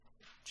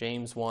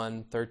James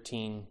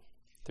 1:13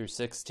 through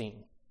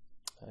 16.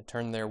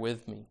 Turn there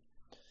with me.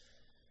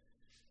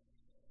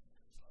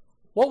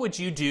 What would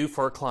you do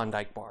for a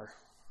Klondike bar?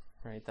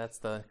 Right, that's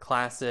the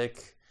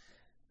classic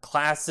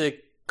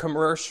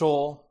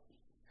commercial.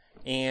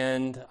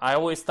 And I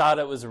always thought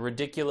it was a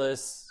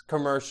ridiculous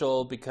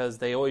commercial because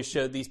they always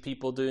showed these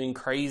people doing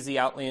crazy,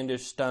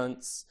 outlandish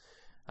stunts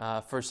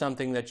for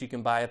something that you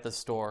can buy at the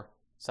store.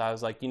 So I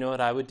was like, you know what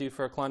I would do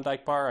for a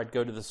Klondike bar? I'd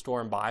go to the store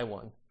and buy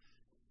one.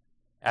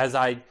 As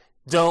I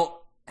don't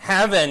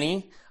have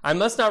any, I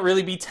must not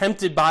really be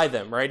tempted by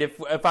them, right?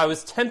 If I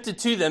was tempted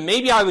to them,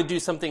 maybe I would do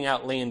something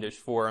outlandish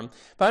for them.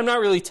 But I'm not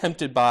really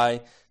tempted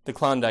by the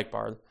Klondike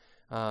bar.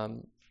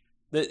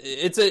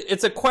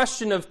 It's a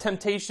question of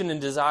temptation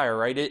and desire,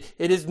 right?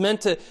 It is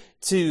meant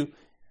to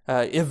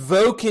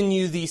evoke in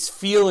you these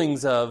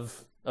feelings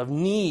of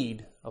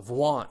need, of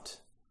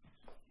want.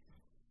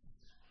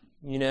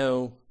 You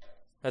know,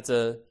 that's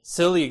a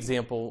silly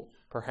example,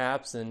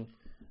 perhaps, in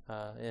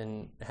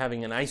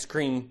having an ice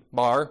cream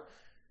bar.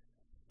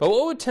 But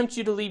what would tempt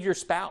you to leave your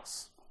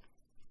spouse?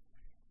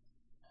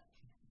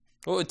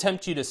 What would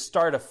tempt you to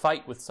start a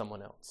fight with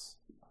someone else?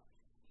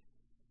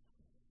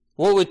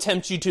 What would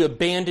tempt you to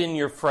abandon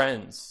your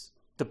friends,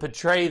 to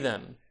betray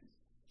them?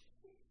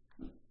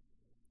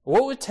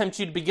 What would tempt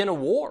you to begin a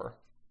war?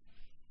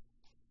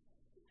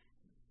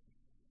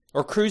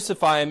 Or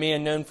crucify a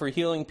man known for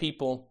healing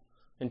people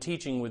and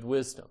teaching with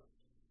wisdom?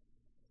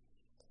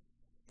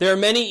 There are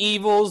many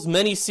evils,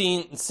 many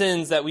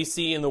sins that we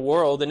see in the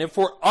world. And if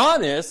we're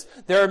honest,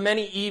 there are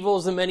many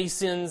evils and many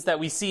sins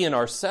that we see in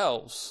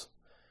ourselves.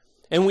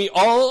 And we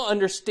all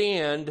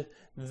understand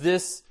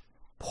this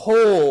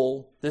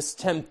pull, this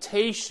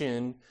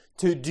temptation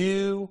to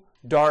do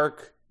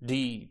dark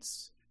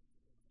deeds.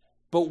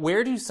 But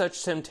where do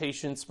such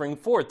temptations spring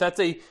forth?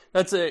 That's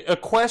a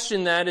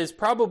question that is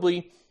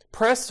probably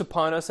pressed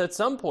upon us at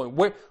some point.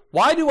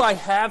 Why do I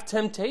have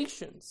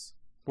temptations?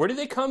 Where do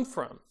they come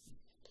from?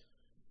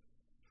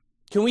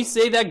 Can we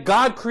say that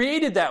God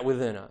created that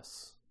within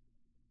us?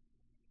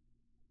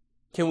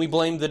 Can we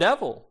blame the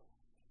devil?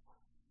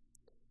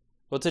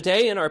 Well,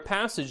 today in our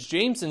passage,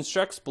 James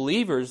instructs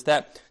believers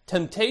that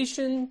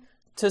temptation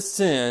to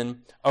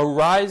sin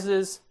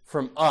arises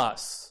from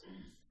us,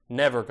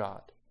 never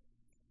God.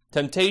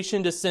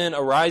 Temptation to sin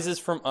arises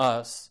from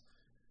us,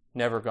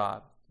 never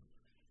God.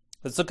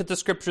 Let's look at the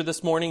scripture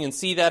this morning and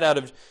see that out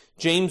of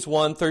James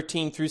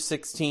 1:13 through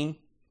 16.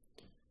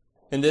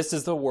 And this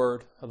is the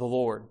word of the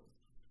Lord.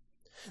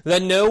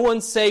 Let no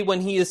one say when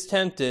he is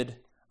tempted,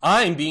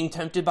 I am being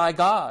tempted by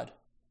God.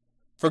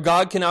 For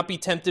God cannot be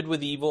tempted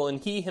with evil,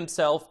 and he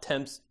himself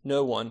tempts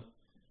no one.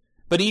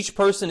 But each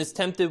person is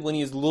tempted when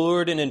he is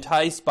lured and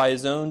enticed by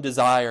his own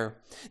desire.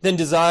 Then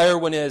desire,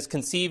 when it is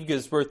conceived,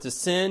 gives birth to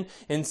sin,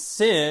 and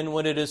sin,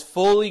 when it is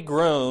fully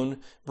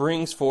grown,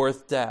 brings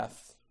forth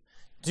death.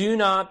 Do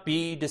not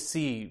be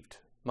deceived,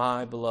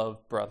 my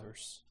beloved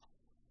brothers.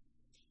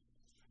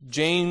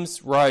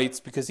 James writes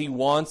because he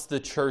wants the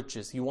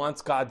churches, he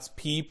wants God's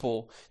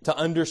people to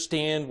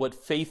understand what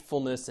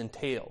faithfulness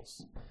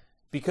entails.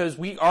 Because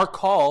we are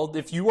called,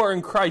 if you are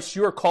in Christ,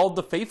 you are called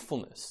to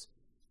faithfulness.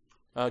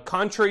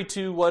 Contrary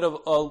to what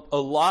a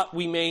lot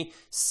we may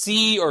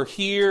see or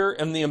hear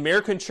in the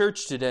American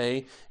church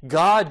today,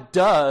 God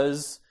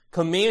does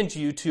command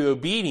you to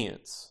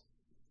obedience.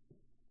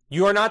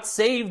 You are not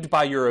saved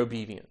by your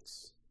obedience.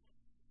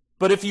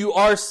 But if you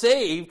are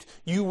saved,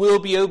 you will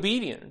be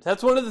obedient.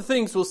 That's one of the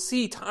things we'll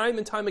see time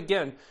and time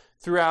again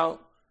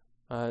throughout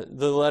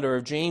the letter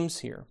of James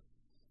here.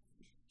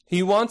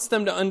 He wants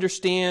them to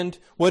understand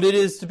what it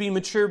is to be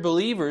mature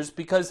believers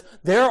because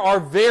there are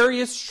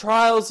various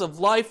trials of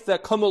life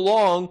that come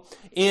along,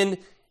 and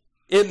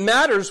it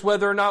matters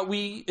whether or not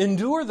we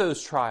endure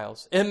those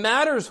trials. It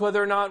matters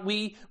whether or not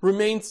we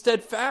remain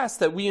steadfast,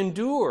 that we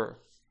endure.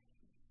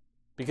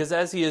 Because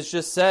as he has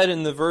just said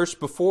in the verse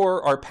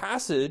before our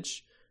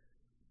passage,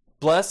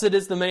 blessed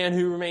is the man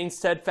who remains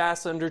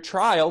steadfast under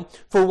trial,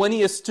 for when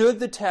he has stood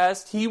the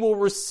test, he will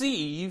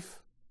receive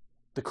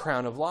the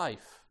crown of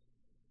life,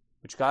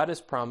 which God has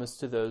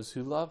promised to those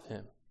who love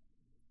him.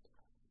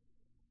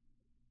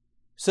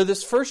 So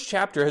this first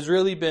chapter has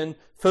really been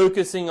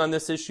focusing on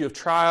this issue of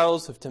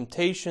trials, of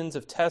temptations,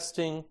 of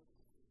testing.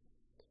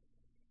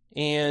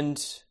 And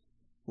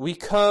we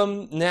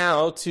come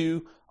now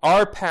to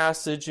our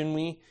passage, and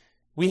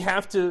we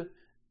have to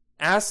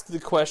ask the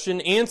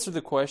question, answer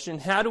the question,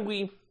 how do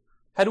we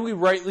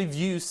rightly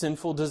view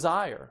sinful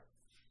desire?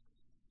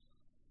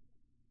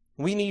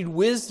 We need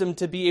wisdom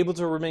to be able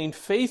to remain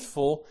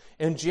faithful,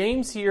 and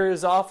James here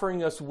is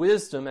offering us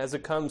wisdom as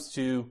it comes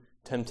to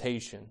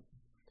temptation.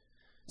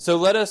 So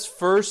let us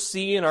first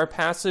see in our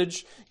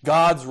passage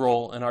God's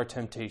role in our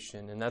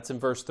temptation, and that's in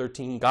verse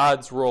 13,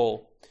 God's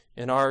role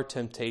in our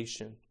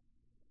temptation.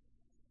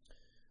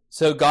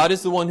 So God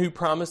is the one who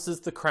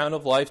promises the crown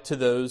of life to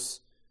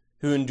those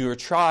who endure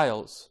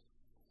trials.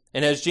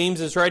 And as James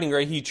is writing,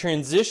 right, he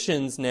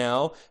transitions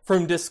now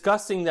from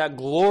discussing that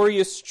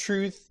glorious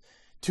truth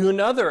to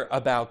another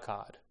about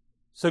God.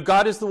 So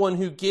God is the one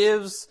who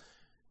gives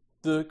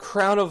the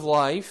crown of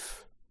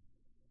life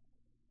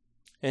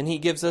And he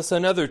gives us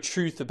another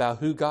truth about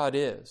who God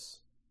is.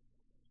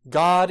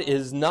 God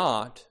is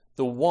not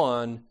the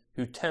one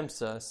who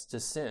tempts us to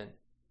sin.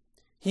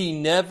 He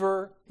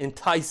never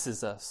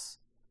entices us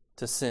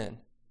to sin.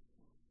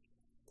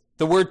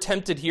 The word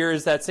tempted here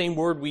is that same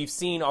word we've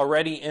seen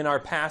already in our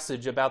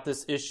passage about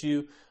this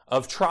issue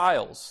of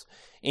trials.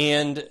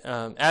 And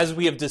as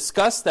we have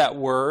discussed that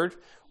word,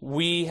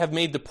 we have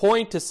made the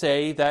point to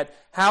say that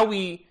how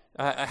we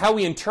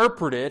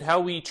interpret it, how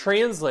we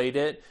translate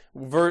it,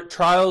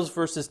 trials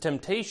versus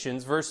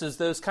temptations versus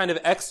those kind of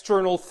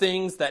external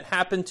things that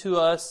happen to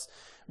us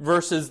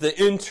versus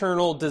the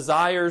internal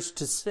desires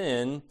to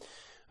sin,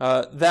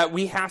 that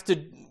we have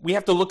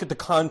to look at the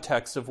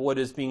context of what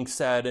is being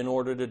said in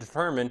order to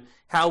determine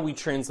how we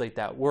translate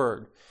that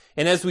word.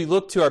 And as we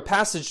look to our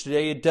passage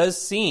today, it does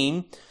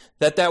seem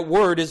that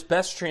word is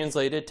best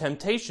translated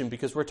temptation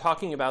because we're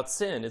talking about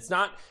sin. It's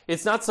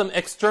not some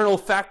external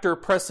factor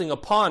pressing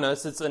upon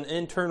us. It's an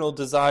internal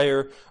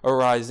desire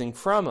arising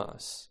from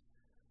us.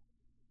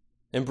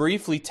 And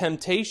briefly,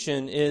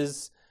 temptation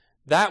is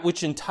that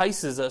which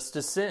entices us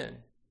to sin.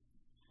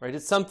 Right?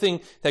 It's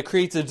something that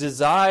creates a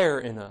desire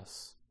in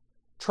us.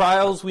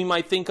 Trials we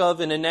might think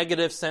of in a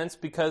negative sense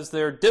because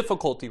they're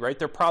difficulty, right?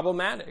 They're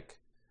problematic.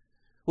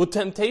 Well,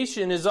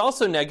 temptation is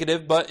also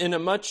negative, but in a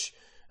much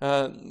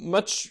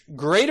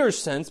greater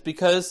sense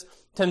because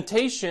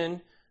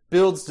temptation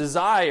builds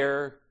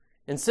desire,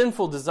 and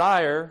sinful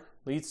desire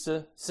leads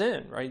to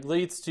sin, right?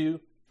 Leads to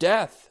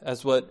death,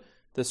 as what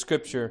the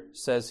scripture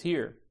says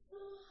here.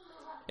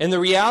 And the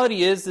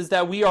reality is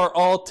that we are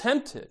all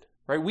tempted,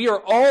 right? We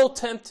are all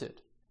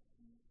tempted.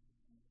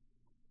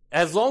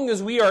 As long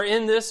as we are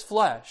in this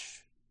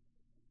flesh,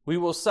 we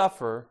will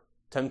suffer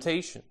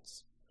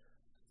temptations.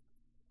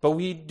 But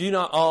we do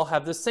not all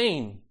have the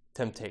same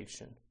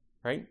temptation,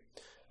 right?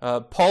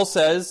 Paul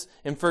says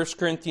in 1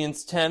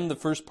 Corinthians 10, the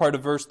first part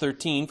of verse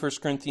 13, 1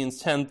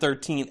 Corinthians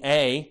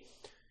 10:13a,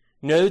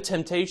 no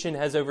temptation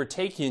has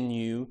overtaken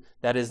you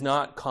that is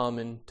not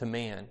common to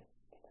man.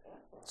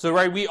 So,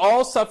 right, we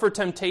all suffer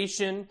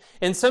temptation,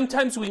 and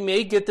sometimes we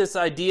may get this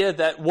idea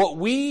that what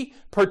we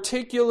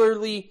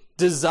particularly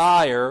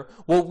desire,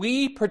 what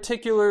we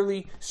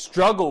particularly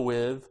struggle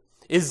with,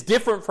 is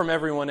different from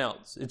everyone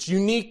else. It's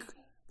unique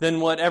than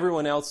what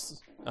everyone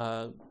else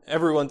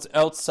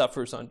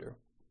suffers under.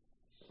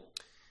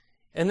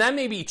 And that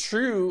may be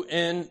true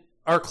in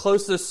our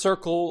closest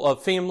circle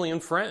of family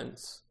and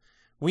friends.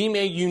 We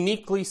may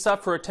uniquely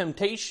suffer a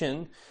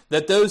temptation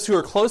that those who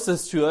are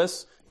closest to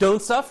us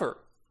don't suffer.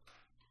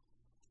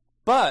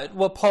 But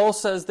what Paul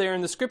says there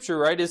in the scripture,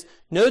 right, is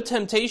no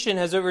temptation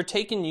has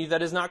overtaken you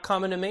that is not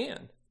common to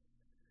man.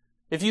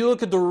 If you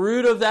look at the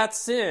root of that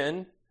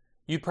sin,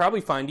 you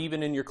probably find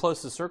even in your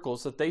closest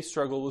circles that they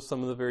struggle with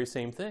some of the very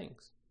same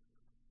things.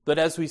 But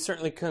as we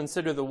certainly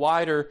consider the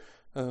wider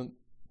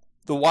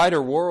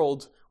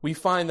world, we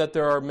find that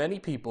there are many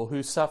people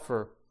who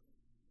suffer,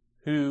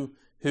 who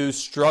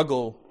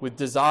struggle with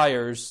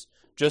desires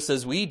just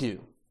as we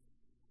do.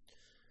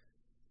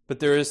 But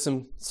there's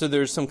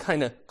some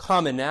kind of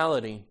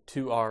commonality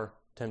to our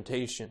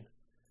temptation.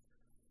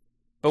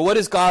 But what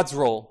is God's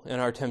role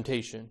in our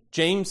temptation?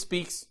 James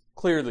speaks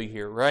clearly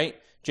here, right?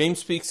 James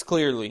speaks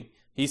clearly.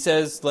 He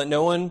says, let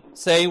no one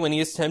say when he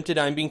is tempted,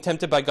 I am being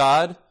tempted by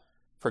God.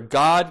 For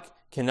God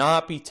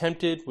cannot be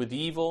tempted with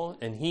evil,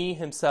 and he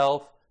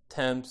himself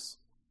tempts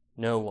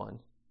no one.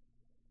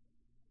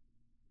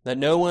 Let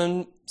no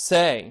one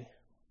say,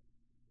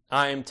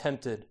 I am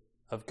tempted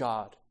of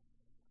God.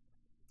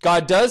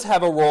 God does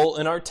have a role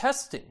in our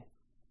testing,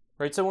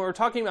 right? So when we're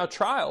talking about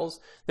trials,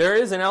 there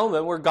is an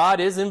element where God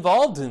is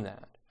involved in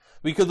that.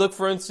 We could look,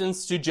 for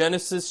instance, to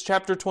Genesis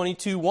chapter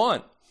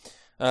 22:1.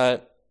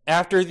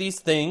 After these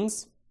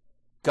things,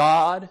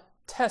 God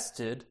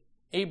tested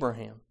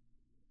Abraham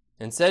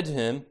and said to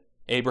him,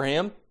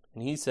 Abraham,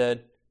 and he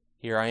said,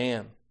 here I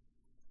am.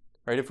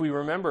 Right? If we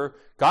remember,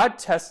 God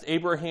tests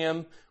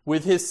Abraham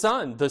with his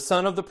son, the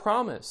son of the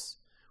promise.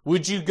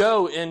 Would you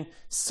go and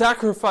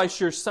sacrifice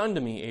your son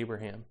to me,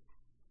 Abraham?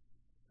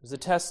 It was a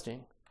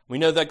testing. We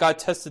know that God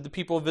tested the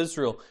people of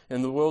Israel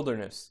in the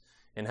wilderness.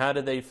 And how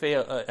did they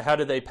fail? How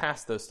did they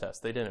pass those tests?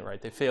 They didn't,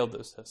 right? They failed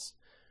those tests.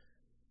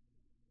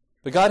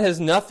 But God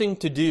has nothing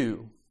to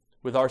do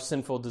with our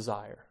sinful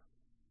desire.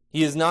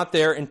 He is not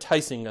there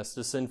enticing us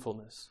to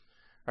sinfulness.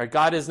 Right?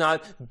 God is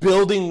not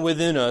building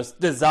within us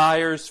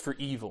desires for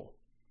evil.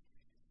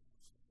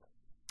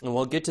 And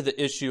we'll get to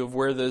the issue of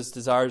where those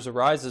desires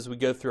arise as we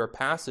go through our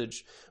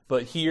passage.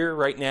 But here,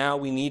 right now,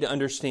 we need to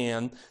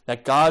understand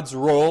that God's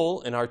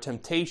role in our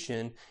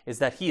temptation is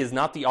that He is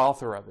not the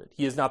author of it.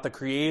 He is not the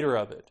creator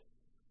of it.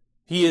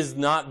 He is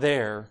not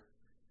there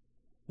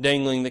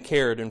dangling the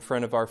carrot in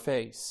front of our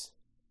face.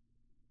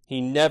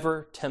 He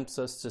never tempts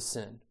us to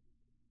sin.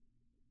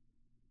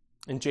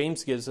 And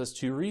James gives us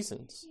two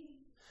reasons.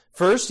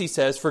 First, he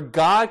says, for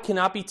God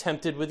cannot be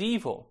tempted with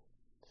evil.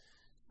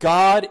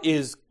 God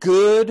is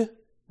good,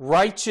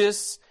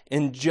 righteous,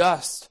 and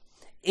just.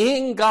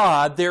 In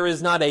God, there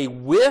is not a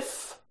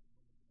whiff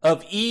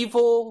of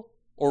evil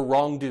or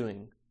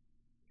wrongdoing.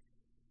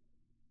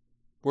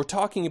 We're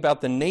talking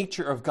about the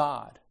nature of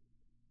God,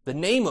 the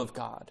name of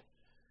God.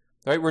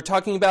 Right? We're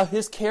talking about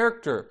his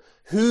character.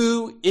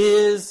 Who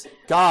is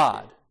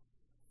God?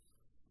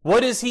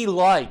 What is he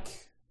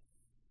like?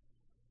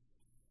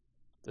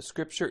 The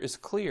scripture is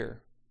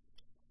clear.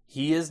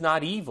 He is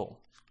not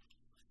evil.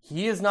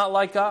 He is not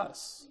like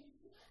us.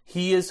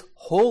 He is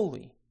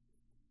holy.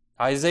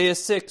 Isaiah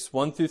 6,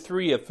 1 through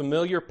 3, a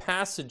familiar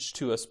passage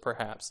to us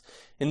perhaps.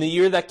 In the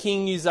year that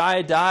King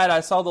Uzziah died,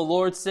 I saw the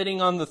Lord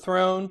sitting on the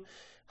throne,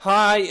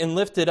 high and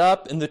lifted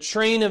up, and the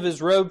train of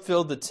his robe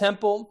filled the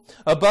temple.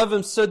 Above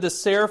him stood the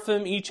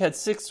seraphim, each had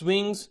 6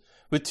 wings.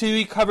 With 2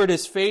 he covered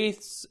his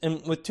face,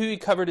 and with 2 he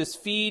covered his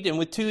feet, and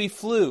with 2 he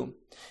flew.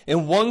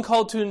 And one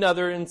called to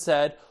another and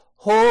said,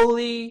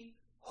 Holy,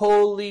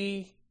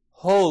 holy,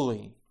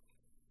 holy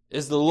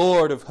is the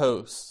Lord of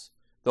hosts.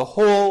 The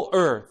whole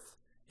earth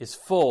is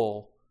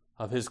full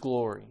of his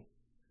glory.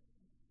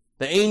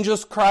 The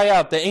angels cry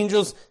out. The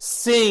angels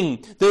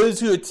sing. Those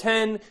who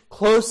attend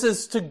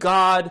closest to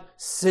God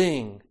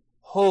sing,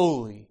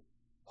 Holy,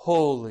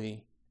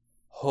 holy,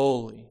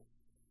 holy.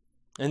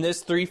 And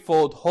this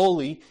threefold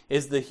holy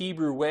is the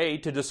Hebrew way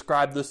to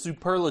describe the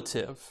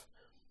superlative.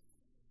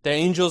 The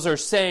angels are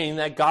saying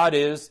that God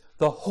is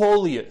the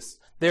holiest.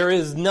 There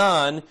is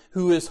none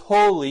who is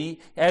holy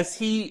as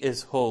he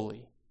is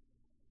holy.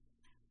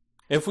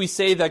 If we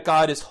say that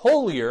God is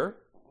holier,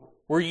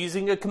 we're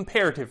using a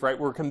comparative, right?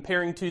 We're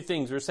comparing 2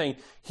 things. We're saying,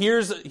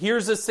 here's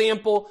a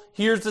sample,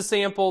 here's a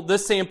sample,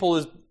 this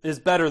sample is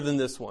better than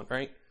this one,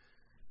 right?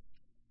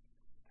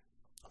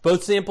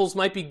 Both samples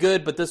might be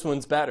good, but this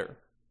one's better.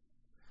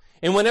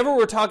 And whenever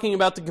we're talking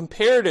about the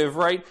comparative,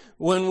 right,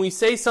 when we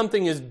say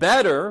something is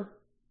better,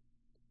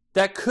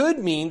 that could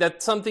mean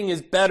that something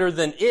is better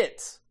than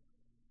it.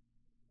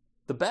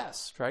 The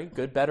best, right?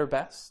 Good, better,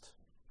 best.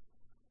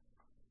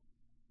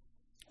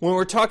 When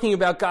we're talking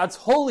about God's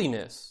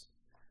holiness,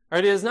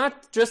 right, it is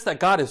not just that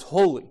God is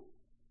holy.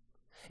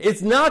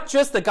 It's not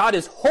just that God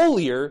is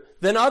holier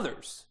than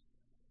others.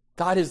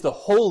 God is the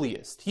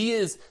holiest. He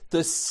is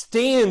the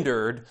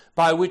standard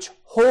by which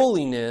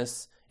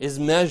holiness is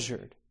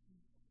measured.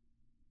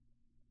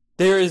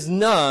 There is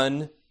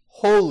none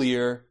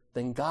holier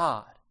than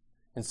God.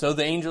 And so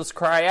the angels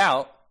cry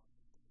out,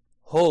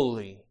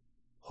 Holy,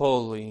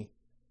 holy,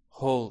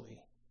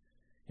 holy.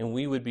 And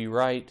we would be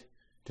right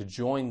to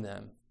join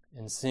them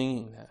in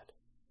singing that.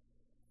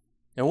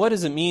 And what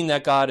does it mean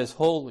that God is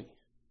holy?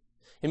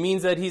 It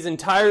means that he's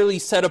entirely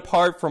set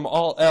apart from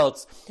all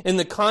else. In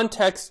the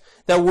context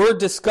that we're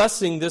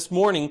discussing this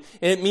morning,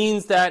 it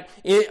means that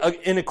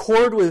in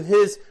accord with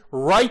his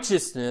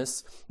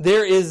righteousness,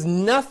 there is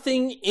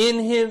nothing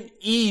in him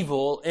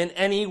evil in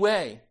any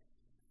way.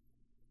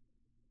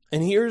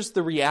 And here's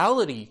the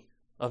reality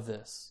of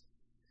this.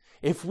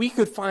 If we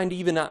could find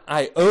even an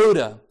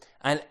iota,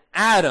 an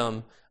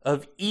atom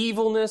of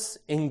evilness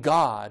in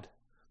God,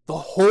 the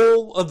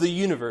whole of the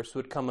universe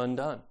would come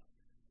undone.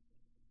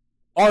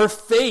 Our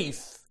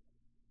faith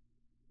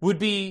would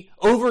be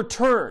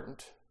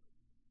overturned.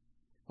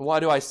 Why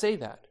do I say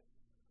that?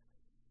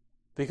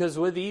 Because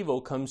with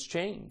evil comes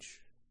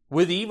change.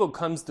 With evil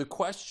comes the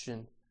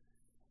question,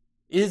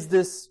 is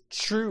this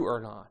true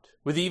or not?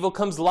 With evil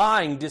comes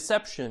lying,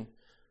 deception.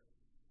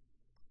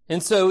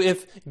 And so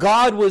if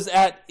God was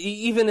at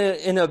even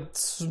in a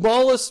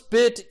smallest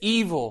bit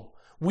evil,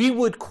 we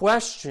would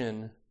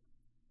question,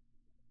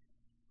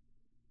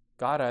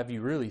 God, have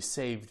you really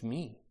saved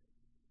me?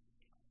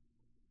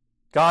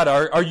 God,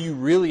 are you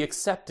really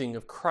accepting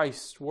of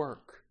Christ's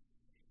work?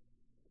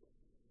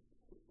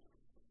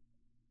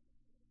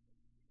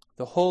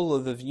 The whole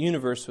of the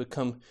universe would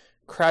come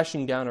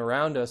crashing down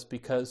around us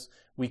because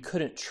we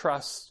couldn't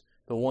trust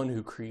the one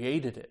who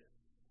created it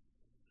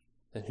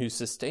and who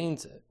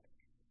sustains it.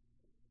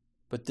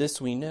 But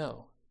this we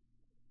know,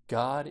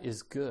 God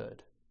is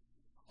good,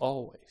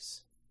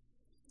 always.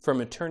 From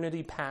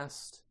eternity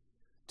past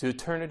to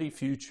eternity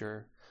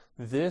future,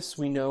 this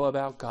we know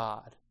about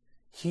God.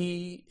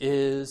 He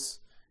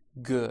is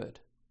good.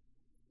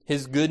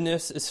 His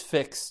goodness is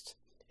fixed.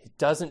 It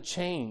doesn't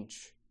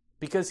change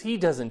because he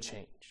doesn't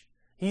change.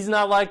 He's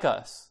not like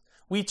us.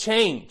 We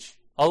change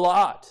a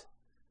lot.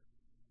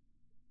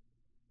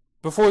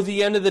 Before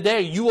the end of the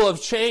day, you will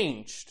have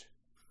changed,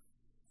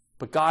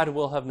 but God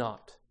will have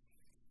not.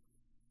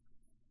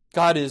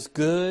 God is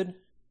good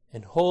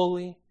and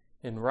holy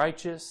and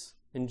righteous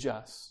and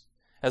just.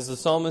 As the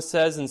psalmist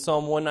says in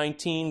Psalm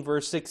 119,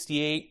 verse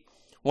 68,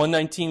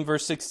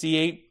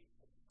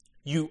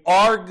 you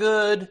are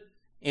good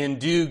and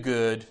do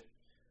good.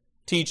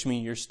 Teach me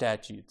your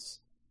statutes.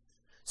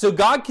 So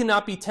God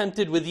cannot be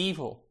tempted with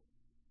evil.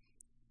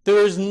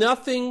 There is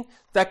nothing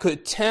that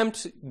could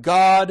tempt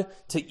God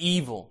to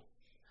evil.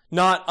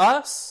 Not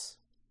us,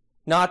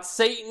 not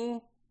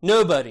Satan,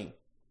 nobody.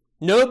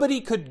 Nobody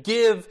could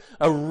give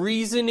a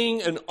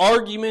reasoning, an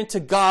argument to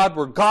God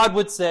where God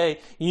would say,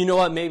 you know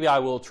what, maybe I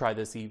will try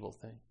this evil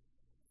thing.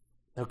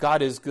 No,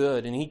 God is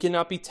good, and he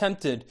cannot be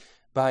tempted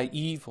by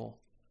evil.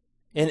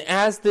 And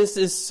as this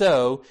is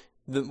so,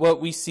 what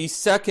we see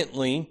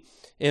secondly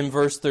in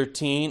verse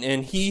 13,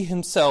 and he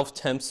himself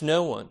tempts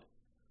no one.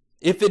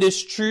 If it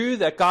is true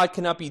that God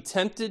cannot be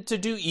tempted to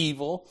do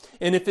evil,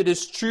 and if it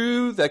is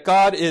true that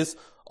God is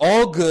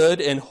all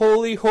good and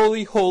holy,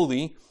 holy,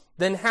 holy,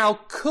 then how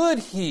could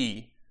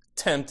he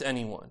tempt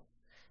anyone?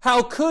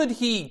 How could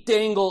he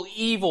dangle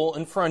evil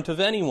in front of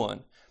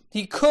anyone?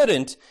 He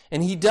couldn't,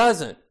 and he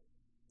doesn't.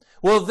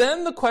 Well,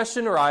 then the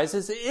question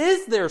arises,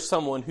 is there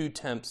someone who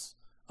tempts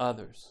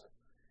others?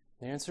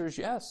 The answer is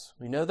yes.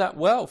 We know that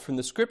well from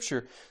the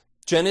scripture.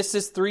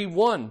 Genesis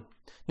 3:1.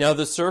 Now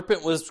the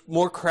serpent was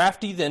more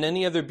crafty than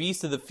any other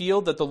beast of the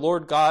field that the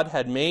Lord God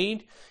had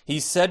made. He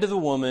said to the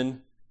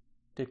woman,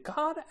 did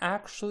God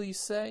actually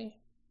say,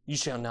 you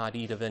shall not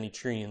eat of any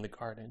tree in the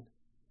garden?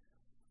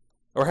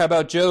 Or how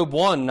about Job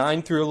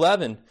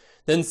 1:9-11?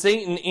 Then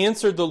Satan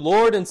answered the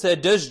Lord and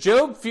said, does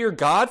Job fear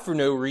God for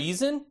no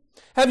reason?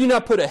 Have you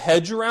not put a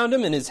hedge around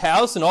him and his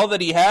house and all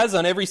that he has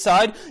on every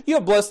side? You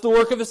have blessed the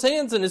work of his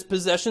hands, and his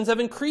possessions have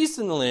increased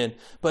in the land.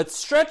 But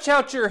stretch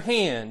out your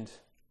hand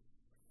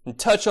and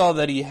touch all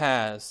that he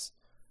has,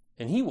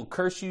 and he will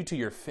curse you to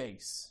your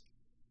face.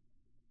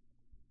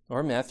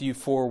 Or Matthew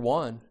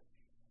 4:1.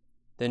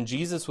 Then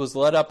Jesus was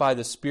led up by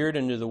the Spirit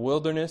into the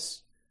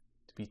wilderness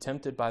to be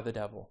tempted by the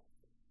devil.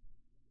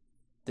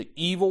 The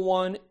evil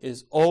one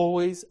is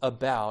always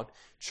about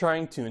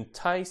trying to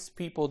entice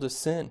people to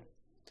sin.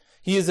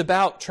 He is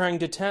about trying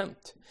to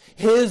tempt.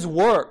 His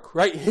work,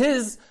 right,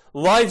 his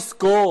life's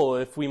goal,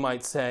 if we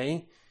might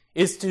say,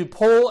 is to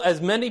pull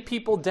as many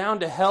people down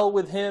to hell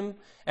with him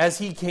as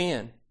he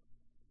can.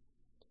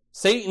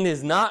 Satan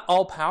is not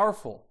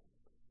all-powerful.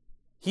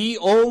 He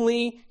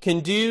only can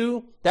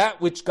do that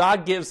which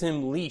God gives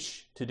him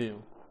leash to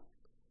do.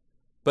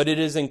 But it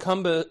is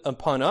incumbent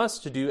upon us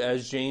to do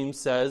as James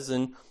says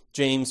in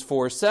James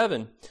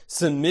 4:7.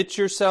 Submit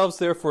yourselves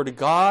therefore to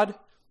God,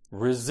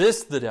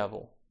 resist the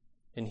devil,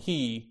 and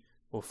he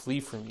will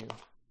flee from you.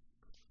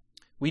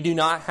 We do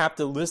not have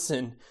to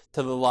listen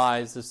to the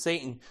lies of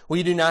Satan.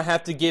 We do not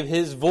have to give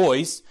his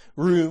voice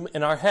room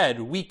in our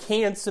head. We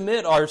can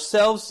submit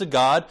ourselves to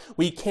God.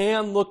 We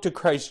can look to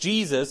Christ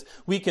Jesus.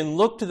 We can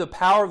look to the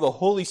power of the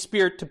Holy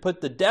Spirit to put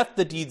to death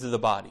the deeds of the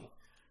body.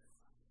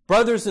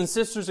 Brothers and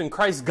sisters in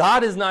Christ,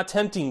 God is not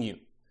tempting you.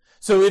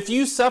 So if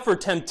you suffer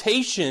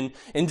temptation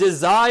and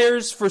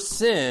desires for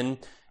sin,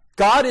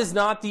 God is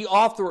not the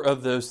author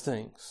of those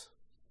things.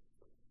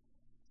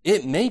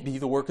 It may be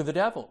the work of the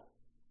devil.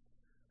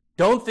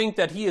 Don't think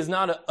that he is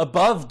not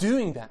above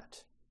doing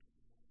that.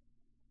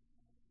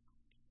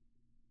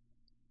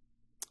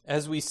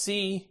 As we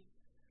see,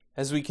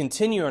 as we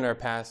continue in our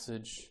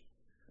passage,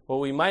 what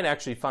we might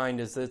actually find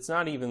is that it's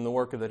not even the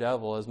work of the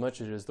devil as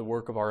much as it is the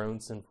work of our own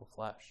sinful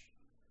flesh.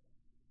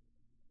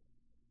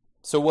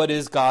 So what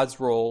is God's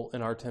role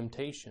in our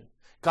temptation?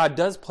 God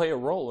does play a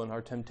role in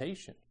our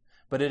temptation,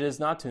 but it is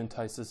not to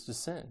entice us to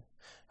sin.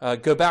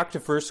 Go back to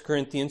 1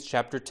 Corinthians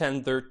chapter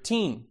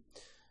 10:13.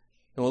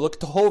 And we'll look at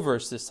the whole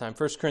verse this time.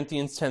 1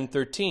 Corinthians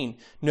 10:13.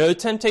 No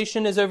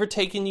temptation has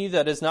overtaken you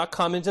that is not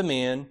common to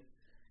man.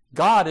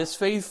 God is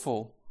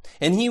faithful,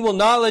 and he will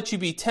not let you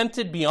be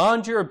tempted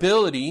beyond your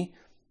ability,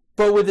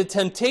 but with the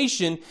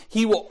temptation,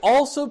 he will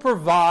also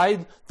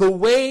provide the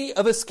way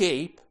of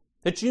escape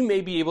that you may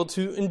be able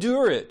to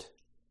endure it.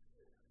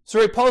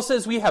 So Paul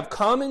says we have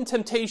common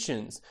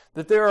temptations,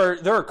 that there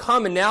are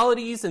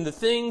commonalities in the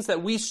things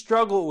that we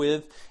struggle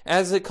with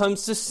as it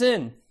comes to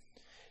sin.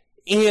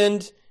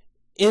 And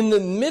in the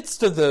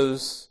midst of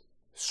those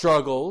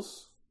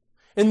struggles,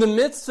 in the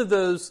midst of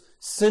those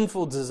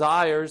sinful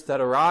desires that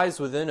arise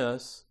within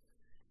us,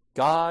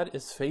 God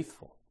is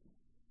faithful,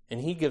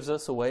 and he gives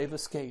us a way of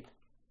escape.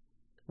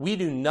 We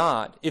do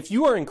not, if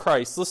you are in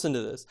Christ, listen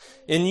to this,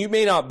 and you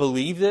may not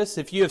believe this,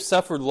 if you have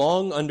suffered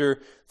long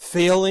under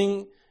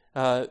failing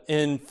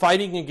in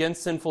fighting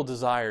against sinful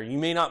desire, you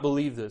may not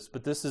believe this,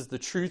 but this is the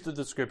truth of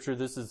the Scripture.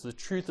 This is the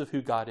truth of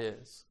who God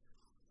is.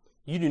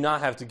 You do not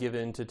have to give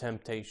in to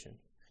temptation.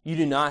 You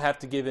do not have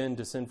to give in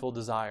to sinful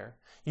desire.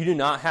 You do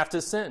not have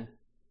to sin.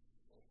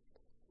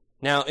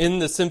 Now, in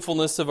the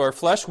sinfulness of our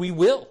flesh, we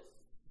will.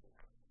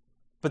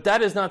 But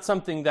that is not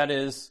something that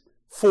is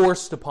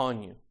forced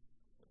upon you.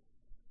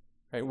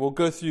 Right? We'll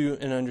go through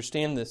and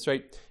understand this,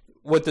 right?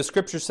 What the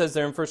Scripture says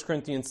there in 1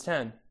 Corinthians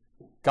 10.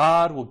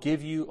 God will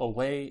give you a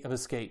way of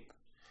escape.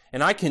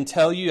 And I can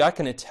tell you, I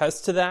can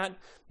attest to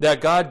that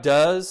God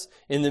does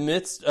in the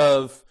midst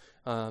of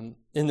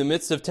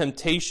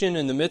temptation,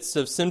 in the midst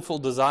of sinful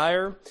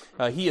desire.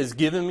 He has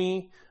given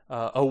me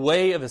a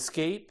way of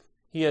escape.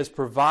 He has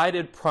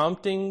provided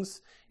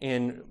promptings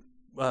and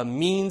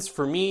means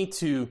for me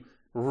to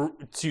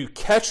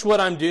catch what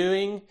I'm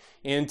doing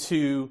and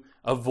to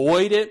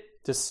avoid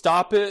it, to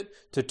stop it,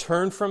 to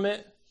turn from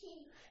it.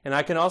 And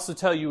I can also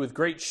tell you with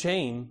great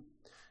shame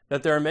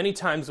that there are many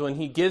times when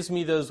he gives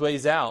me those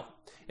ways out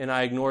and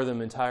I ignore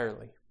them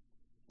entirely.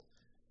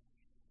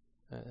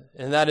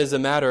 And that is a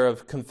matter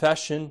of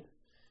confession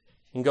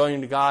and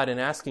going to God and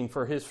asking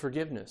for his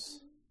forgiveness.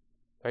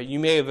 Right? You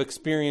may have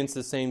experienced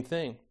the same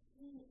thing.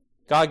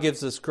 God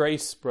gives us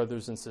grace,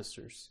 brothers and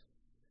sisters.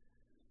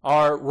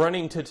 Our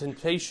running to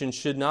temptation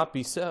should not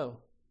be so.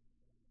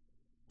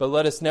 But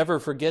let us never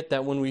forget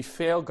that when we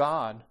fail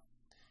God,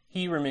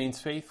 He remains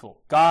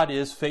faithful. God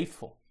is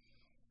faithful.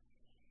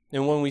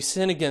 And when we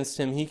sin against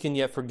him, he can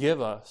yet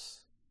forgive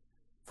us.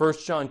 1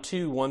 John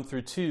 2, 1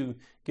 through 2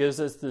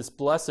 gives us this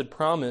blessed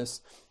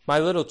promise. My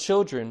little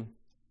children,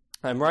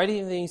 I'm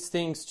writing these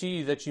things to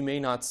you that you may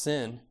not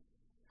sin.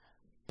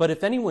 But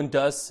if anyone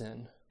does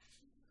sin,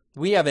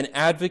 we have an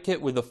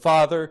advocate with the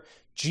Father,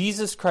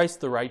 Jesus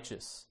Christ the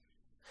righteous.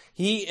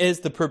 He is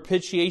the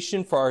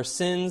propitiation for our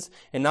sins,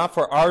 and not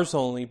for ours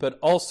only, but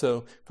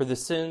also for the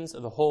sins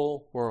of the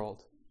whole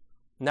world.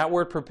 And that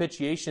word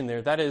propitiation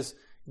there, that is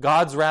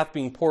God's wrath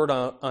being poured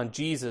on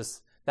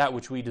Jesus, that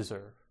which we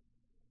deserve.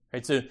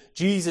 Right? So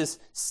Jesus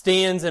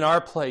stands in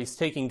our place,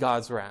 taking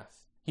God's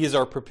wrath. He is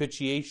our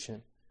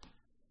propitiation.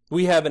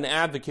 We have an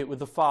advocate with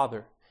the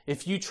Father.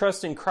 If you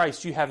trust in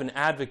Christ, you have an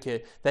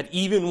advocate that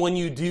even when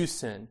you do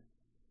sin,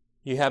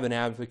 you have an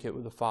advocate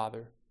with the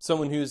Father.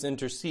 Someone who is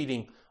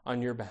interceding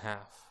on your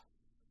behalf.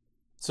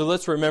 So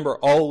let's remember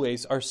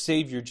always our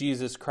Savior,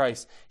 Jesus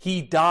Christ.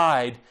 He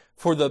died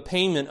for the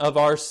payment of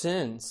our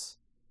sins.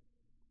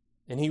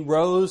 And he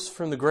rose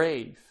from the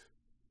grave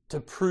to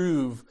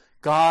prove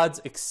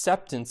God's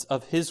acceptance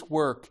of his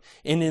work.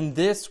 And in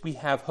this we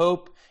have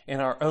hope in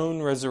our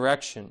own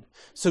resurrection.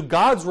 So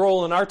God's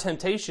role in our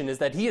temptation is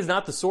that he is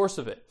not the source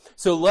of it.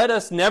 So let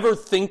us never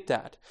think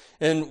that.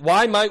 And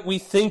why might we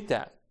think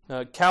that?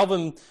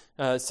 Calvin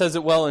says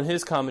it well in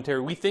his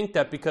commentary. We think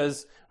that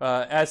because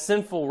as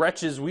sinful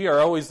wretches, we are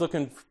always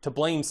looking to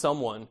blame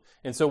someone.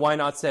 And so why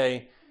not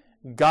say,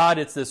 God,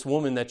 it's this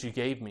woman that you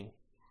gave me.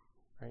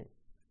 Right?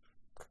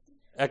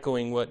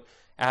 Echoing what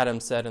Adam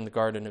said in the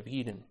Garden of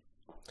Eden.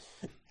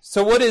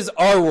 So what is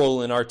our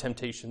role in our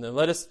temptation then?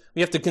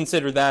 We have to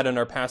consider that in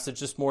our passage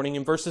this morning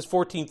in verses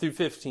 14 through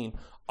 15.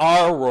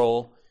 Our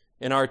role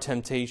in our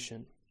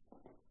temptation.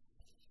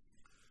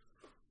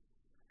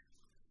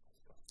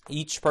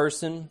 Each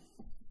person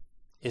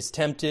is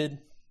tempted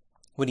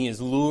when he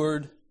is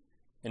lured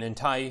and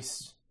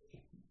enticed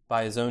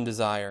by his own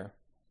desire.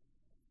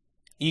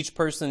 Each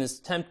person is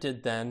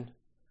tempted then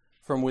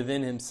from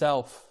within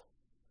himself.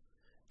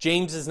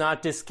 James is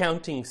not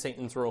discounting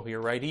Satan's role here,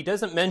 right? He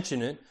doesn't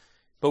mention it,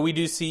 but we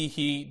do see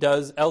he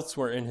does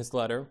elsewhere in his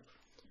letter.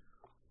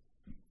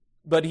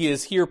 But he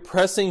is here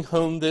pressing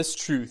home this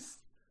truth.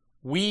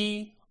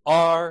 We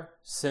are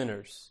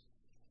sinners.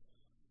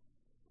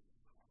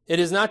 It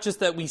is not just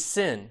that we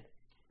sin.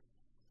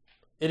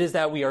 It is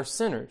that we are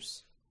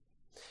sinners.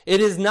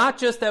 It is not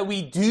just that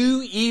we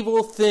do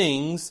evil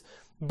things,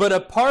 but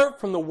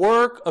apart from the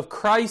work of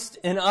Christ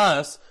in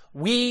us,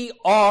 we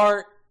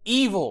are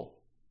evil.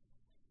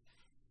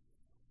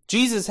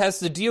 Jesus has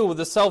to deal with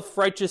the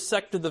self-righteous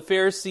sect of the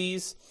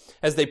Pharisees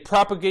as they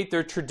propagate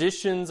their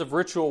traditions of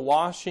ritual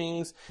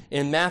washings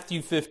in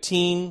Matthew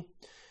 15.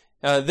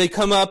 They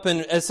come up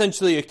and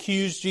essentially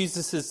accuse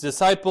Jesus'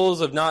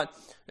 disciples of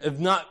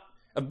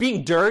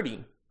being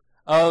dirty,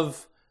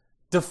 of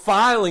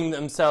defiling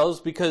themselves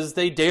because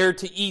they dared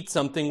to eat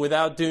something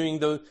without doing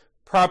the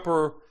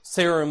proper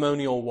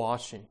ceremonial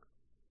washing.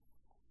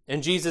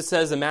 And Jesus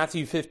says in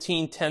Matthew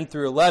 15, 10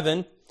 through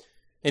 11,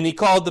 and he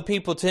called the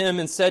people to him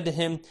and said to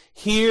him,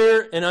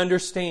 hear and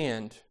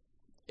understand.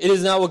 It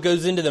is not what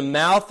goes into the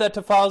mouth that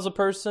defiles a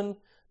person,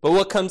 but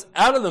what comes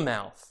out of the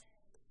mouth.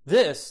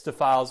 This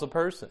defiles a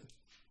person.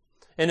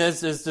 And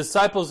as his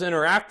disciples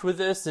interact with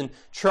this and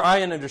try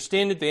and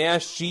understand it, they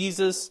ask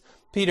Jesus.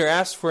 Peter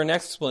asks for an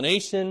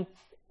explanation.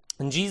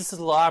 And Jesus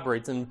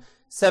elaborates in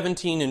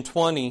 17 and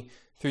 20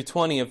 through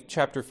 20 of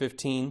chapter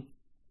 15.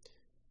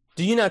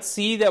 Do you not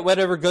see that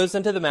whatever goes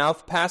into the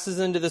mouth passes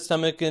into the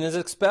stomach and is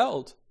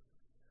expelled?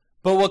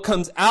 But what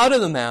comes out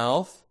of the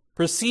mouth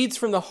proceeds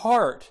from the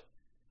heart,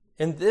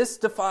 and this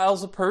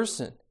defiles a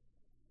person.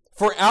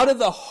 For out of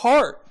the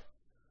heart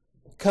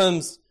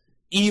comes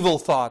evil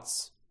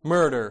thoughts,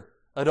 murder,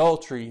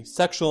 adultery,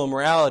 sexual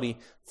immorality,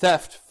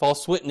 theft,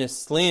 false witness,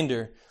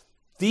 slander.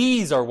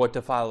 These are what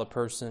defile a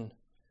person.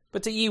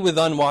 But to eat with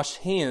unwashed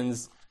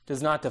hands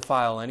does not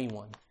defile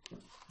anyone.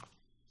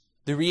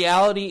 The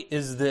reality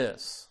is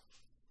this.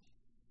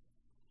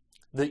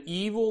 The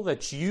evil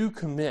that you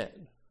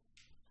commit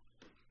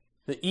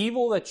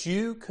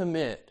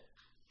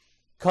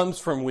comes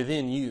from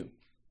within you.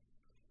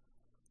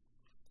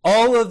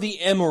 All of the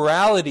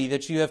immorality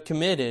that you have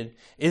committed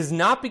is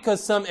not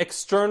because some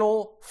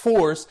external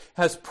force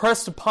has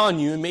pressed upon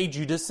you and made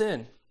you to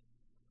sin.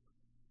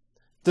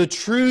 The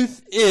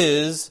truth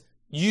is,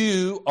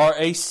 you are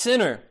a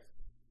sinner.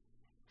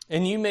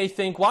 And you may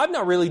think, well, I've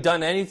not really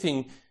done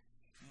anything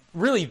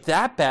really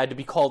that bad to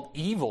be called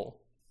evil.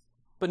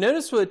 But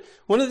notice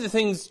one of the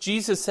things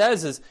Jesus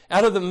says is,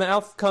 out of the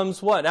mouth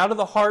comes what? Out of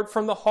the heart,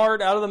 from the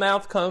heart, out of the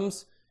mouth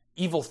comes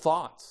evil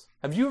thoughts.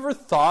 Have you ever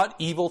thought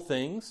evil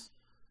things?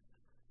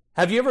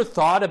 Have you ever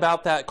thought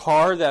about that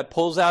car that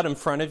pulls out in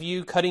front of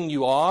you, cutting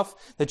you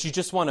off, that you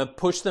just want to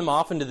push them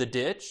off into the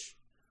ditch?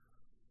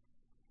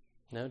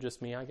 No,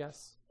 just me, I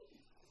guess.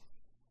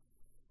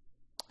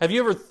 Have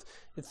you ever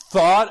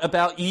thought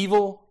about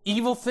evil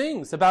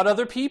things, about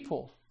other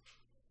people?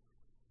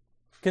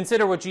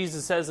 Consider what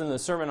Jesus says in the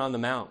Sermon on the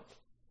Mount.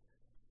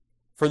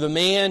 For the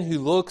man who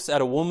looks at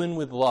a woman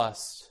with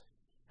lust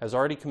has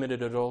already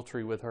committed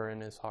adultery with her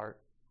in his heart.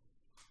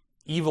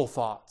 Evil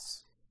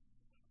thoughts.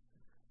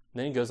 And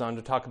then he goes on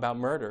to talk about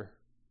murder.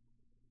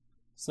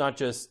 It's not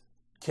just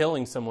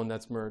killing someone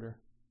that's murder.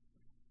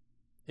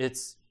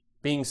 It's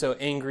being so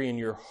angry in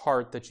your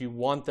heart that you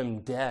want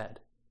them dead.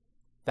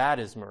 That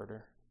is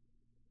murder.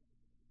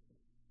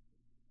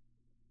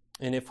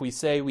 And if we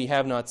say we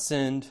have not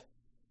sinned,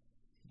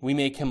 we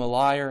make him a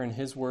liar and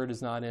his word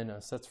is not in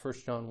us. That's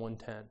 1 John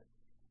 1:10.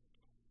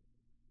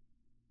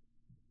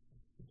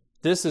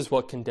 This is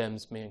what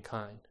condemns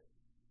mankind.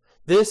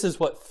 This is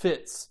what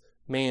fits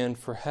man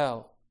for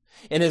hell.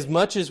 And as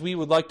much as we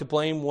would like to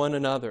blame one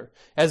another,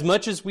 as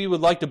much as we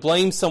would like to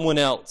blame someone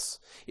else,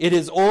 it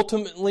is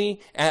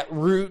ultimately at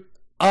root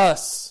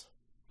us.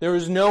 There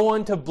is no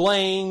one to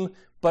blame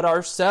but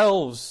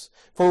ourselves.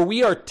 For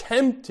we are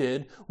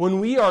tempted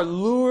when we are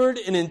lured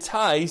and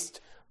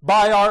enticed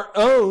by our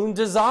own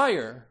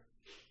desire.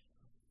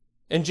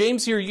 And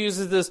James here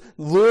uses this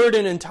lured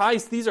and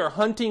enticed. These are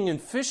hunting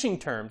and fishing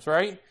terms,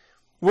 right?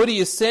 What he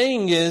is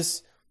saying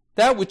is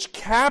that which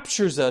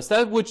captures us,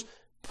 that which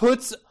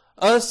puts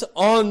us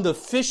on the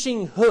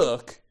fishing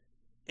hook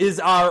is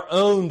our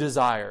own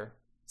desire.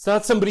 It's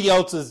not somebody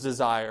else's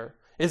desire.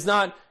 It's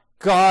not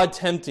God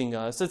tempting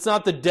us. It's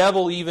not the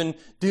devil even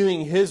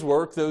doing his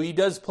work, though he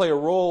does play a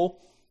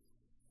role.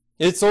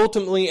 It's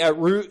ultimately at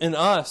root in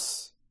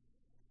us.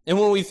 And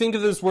when we think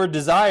of this word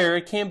desire,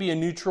 it can be a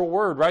neutral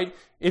word, right?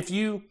 If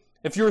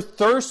you're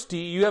thirsty,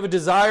 you have a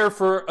desire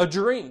for a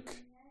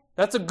drink.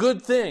 That's a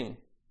good thing.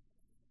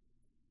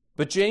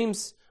 But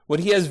James,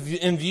 what he has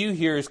in view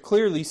here is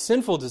clearly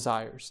sinful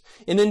desires.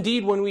 And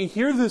indeed, when we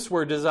hear this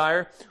word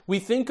desire, we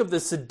think of the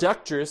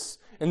seductress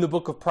in the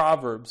book of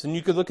Proverbs. And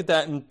you could look at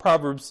that in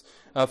Proverbs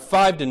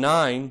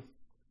 5-9.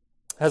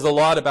 Has a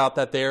lot about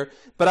that there.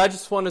 But I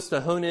just want us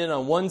to hone in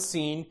on one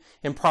scene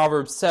in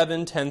Proverbs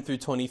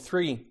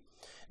 7:10-23.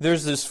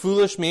 There's this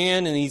foolish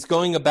man, and he's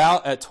going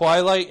about at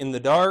twilight in the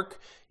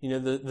dark. You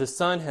know, the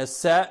sun has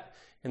set,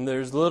 and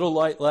there's little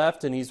light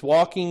left, and he's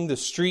walking the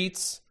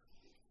streets.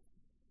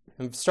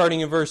 And starting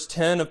in verse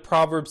 10 of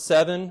Proverbs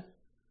 7,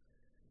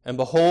 and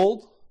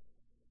behold,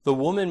 the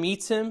woman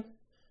meets him,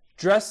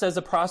 dressed as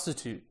a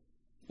prostitute,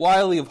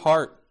 wily of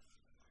heart.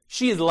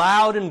 She is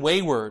loud and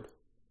wayward.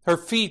 Her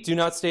feet do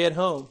not stay at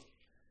home.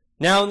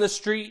 Now in the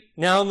street,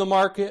 now in the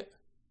market,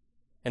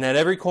 and at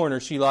every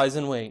corner she lies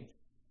in wait.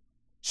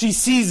 She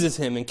seizes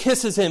him and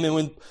kisses him, and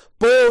with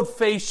bold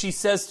face she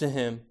says to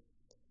him,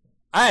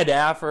 I had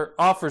to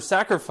offer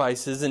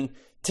sacrifices, and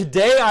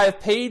today I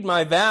have paid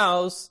my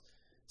vows.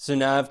 So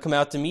now I've come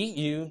out to meet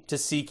you, to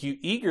seek you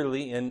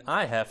eagerly, and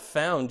I have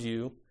found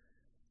you.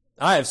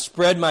 I have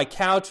spread my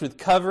couch with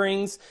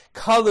coverings,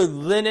 colored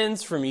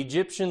linens from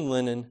Egyptian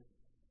linen.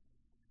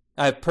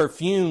 I have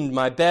perfumed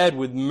my bed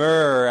with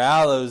myrrh,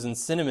 aloes, and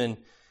cinnamon.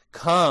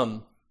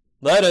 Come,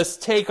 let us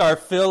take our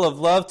fill of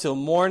love till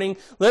morning.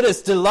 Let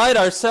us delight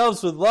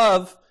ourselves with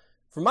love.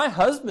 For my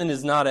husband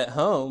is not at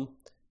home.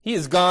 He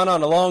has gone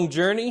on a long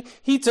journey.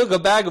 He took a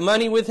bag of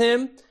money with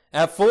him.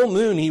 At full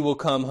moon he will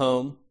come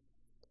home.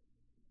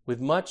 With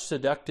much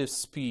seductive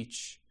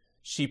speech,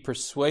 she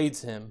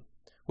persuades him.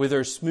 With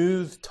her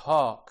smooth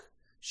talk,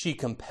 she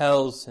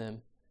compels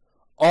him.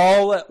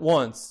 All at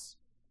once,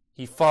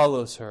 he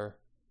follows her.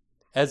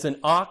 As an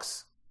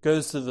ox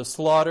goes to the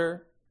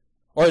slaughter,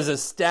 or as a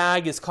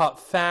stag is caught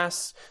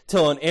fast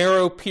till an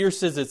arrow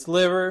pierces its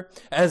liver,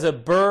 as a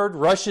bird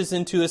rushes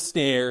into a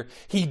snare,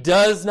 he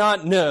does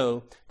not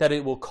know that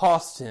it will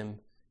cost him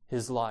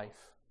his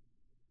life.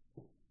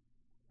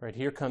 Right,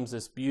 here comes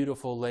this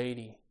beautiful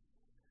lady.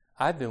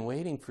 I've been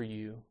waiting for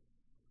you.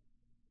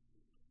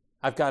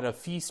 I've got a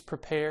feast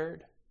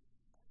prepared.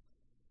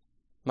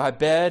 My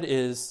bed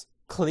is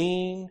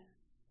clean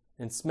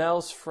and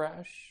smells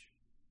fresh.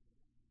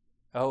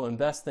 Oh, and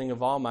best thing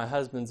of all, my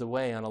husband's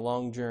away on a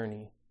long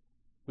journey.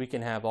 We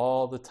can have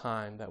all the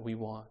time that we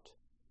want.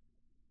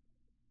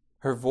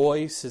 Her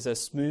voice is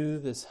as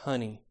smooth as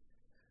honey,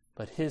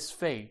 but his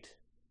fate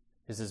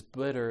is as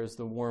bitter as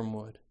the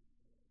wormwood.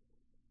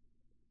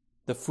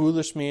 The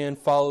foolish man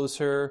follows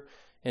her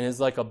and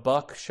is like a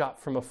buck shot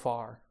from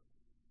afar.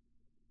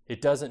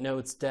 It doesn't know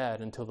it's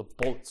dead until the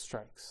bolt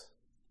strikes.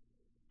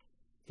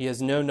 He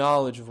has no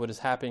knowledge of what is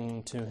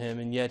happening to him,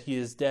 and yet he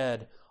is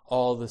dead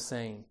all the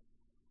same.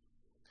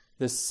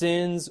 The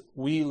sins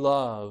we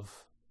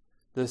love,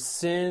 the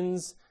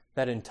sins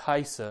that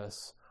entice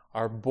us,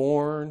 are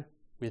born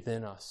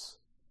within us.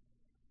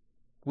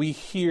 We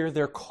hear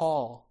their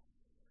call,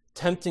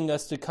 tempting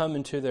us to come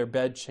into their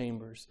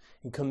bedchambers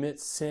and commit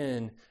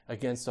sin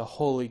against a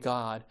holy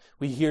God.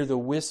 We hear the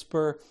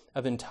whisper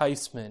of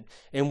enticement,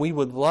 and we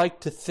would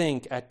like to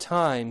think at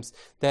times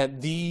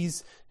that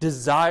these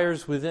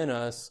desires within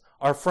us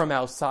are from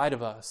outside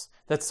of us,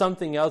 that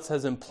something else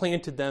has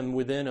implanted them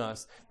within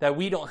us, that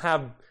we don't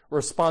have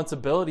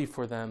responsibility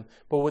for them.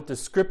 But what the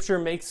scripture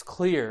makes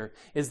clear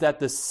is that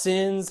the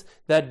sins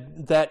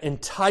that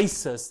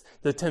entice us,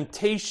 the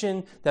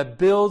temptation that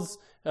builds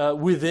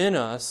within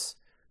us,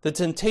 the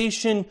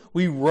temptation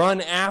we run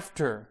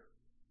after,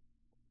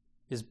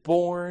 is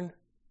born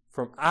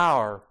from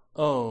our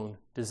own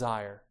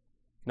desire,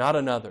 not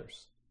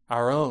another's,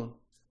 our own.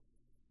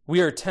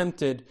 We are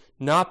tempted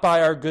not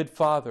by our good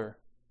Father,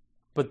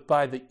 but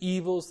by the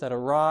evils that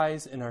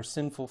arise in our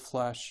sinful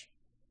flesh.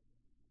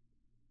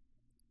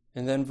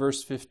 And then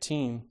verse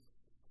 15,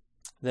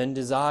 then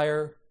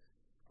desire,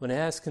 when it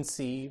has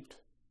conceived,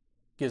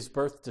 gives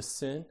birth to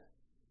sin,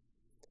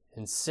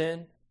 and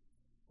sin,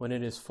 when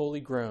it is fully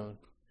grown,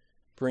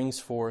 brings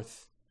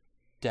forth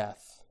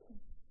death.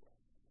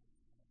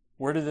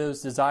 Where do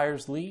those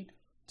desires lead?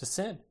 To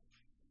sin.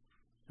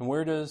 And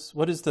what is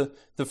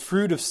the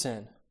fruit of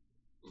sin?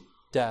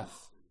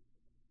 Death.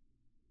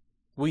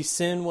 We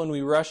sin when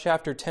we rush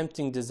after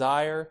tempting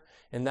desire,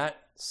 and that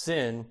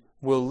sin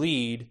will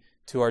lead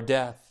to our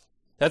death.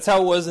 That's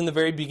how it was in the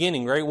very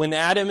beginning, right? When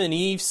Adam and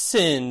Eve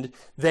sinned,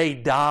 they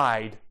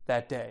died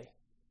that day.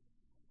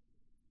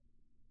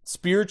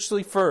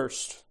 Spiritually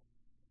first,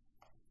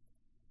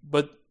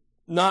 but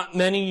not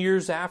many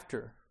years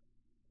after.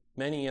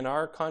 Many in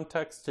our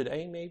context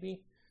today,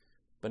 maybe,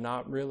 but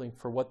not really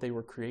for what they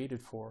were created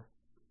for.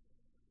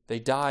 They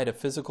died a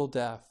physical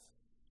death.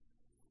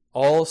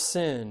 All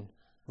sin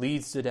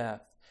leads to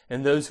death,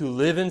 and those who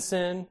live in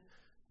sin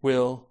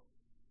will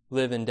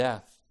live in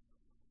death.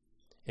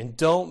 And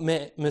don't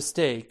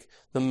mistake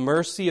the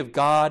mercy of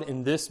God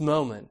in this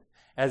moment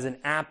as an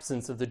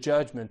absence of the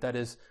judgment that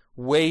is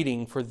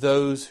waiting for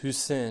those who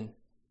sin.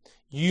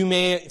 You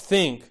may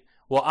think,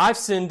 well, I've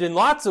sinned in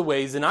lots of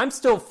ways and I'm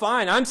still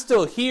fine. I'm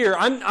still here.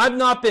 I've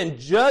not been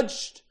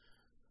judged.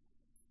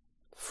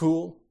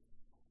 Fool,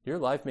 your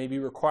life may be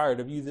required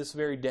of you this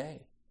very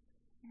day.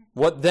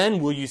 What then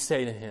will you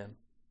say to him?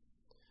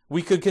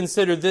 We could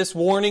consider this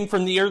warning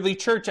from the early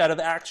church out of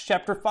Acts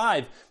chapter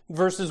 5,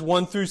 verses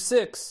 1 through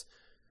 6.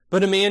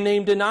 But a man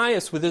named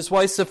Ananias with his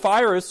wife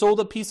Sapphira sold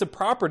a piece of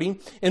property,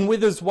 and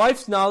with his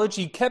wife's knowledge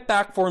he kept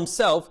back for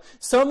himself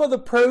some of the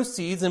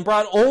proceeds and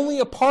brought only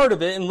a part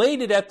of it and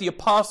laid it at the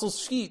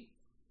apostles' feet.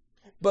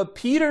 But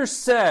Peter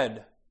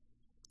said,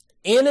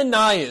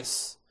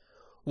 Ananias,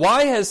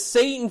 why has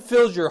Satan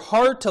filled your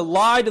heart to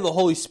lie to the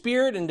Holy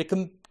Spirit and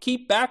to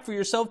keep back for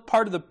yourself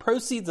part of the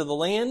proceeds of the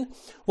land?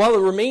 While it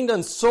remained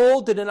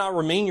unsold, did it not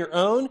remain your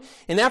own?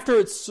 And after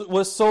it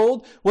was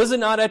sold, was it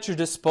not at your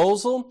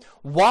disposal?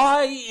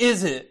 Why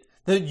is it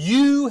that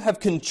you have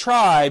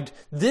contrived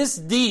this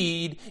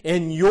deed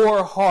in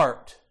your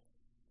heart?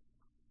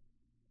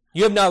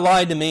 You have not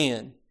lied to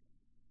man,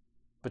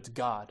 but to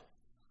God.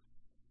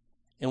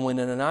 And when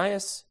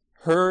Ananias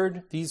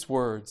heard these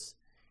words,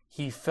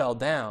 he fell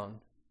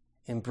down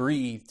and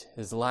breathed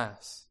his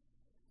last.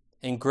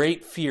 And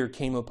great fear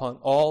came upon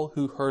all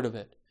who heard of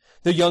it.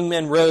 The young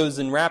men rose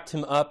and wrapped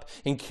him up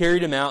and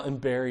carried him out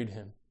and buried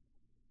him.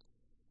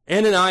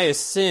 Ananias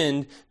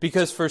sinned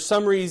because for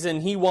some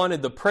reason he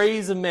wanted the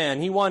praise of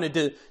man. He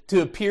wanted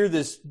to appear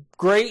this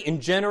great and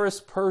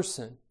generous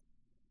person.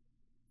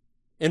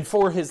 And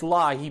for his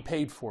lie, he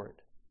paid for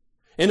it.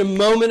 In a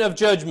moment of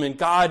judgment,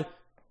 God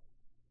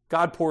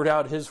poured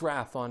out his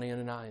wrath on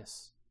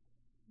Ananias.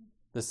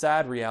 The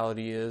sad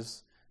reality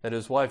is that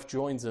his wife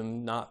joins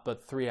him not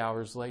but 3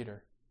 hours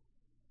later.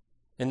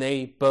 And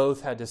they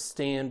both had to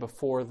stand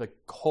before the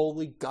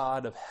holy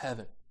God of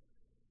heaven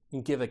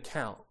and give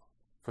account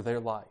for their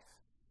life.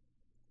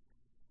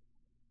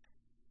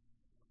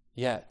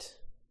 Yet,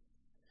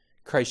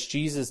 Christ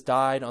Jesus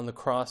died on the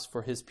cross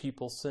for his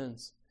people's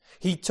sins.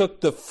 He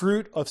took the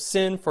fruit of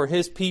sin for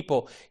his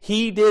people.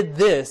 He did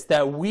this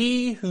that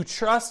we who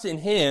trust in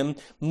him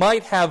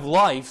might have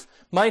life,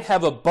 might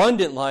have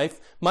abundant life,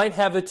 might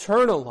have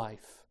eternal life.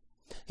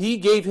 He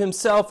gave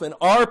himself in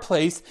our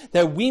place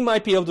that we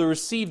might be able to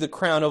receive the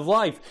crown of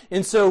life.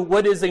 And so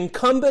what is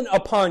incumbent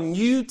upon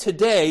you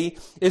today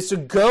is to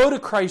go to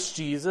Christ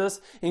Jesus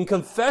and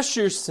confess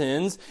your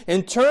sins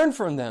and turn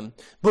from them.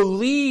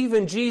 Believe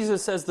in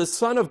Jesus as the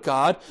Son of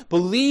God.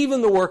 Believe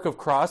in the work of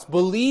cross.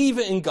 Believe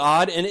in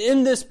God. And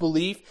in this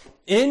belief,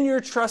 in your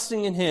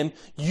trusting in him,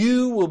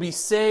 you will be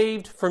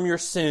saved from your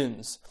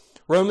sins.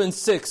 Romans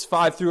 6,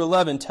 5 through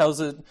 11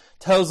 tells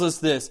us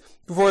this.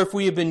 For if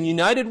we have been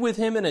united with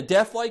him in a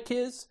death like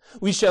his,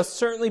 we shall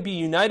certainly be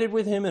united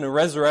with him in a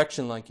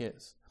resurrection like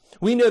his.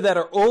 We know that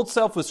our old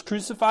self was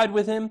crucified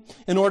with him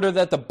in order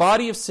that the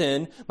body of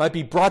sin might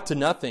be brought to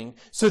nothing,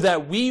 so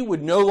that we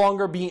would no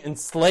longer be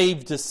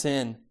enslaved to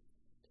sin.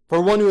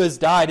 For one who has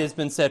died has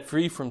been set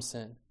free from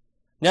sin.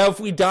 Now if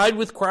we died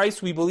with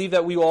Christ, we believe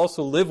that we will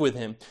also live with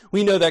him.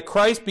 We know that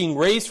Christ, being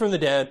raised from the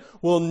dead,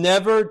 will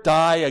never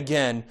die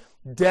again.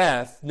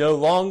 Death no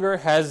longer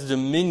has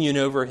dominion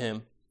over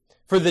him.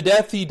 For the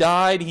death he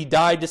died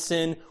to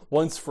sin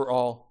once for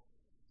all.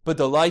 But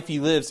the life he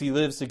lives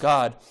to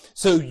God.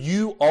 So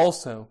you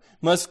also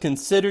must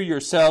consider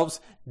yourselves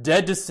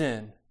dead to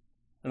sin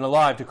and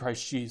alive to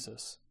Christ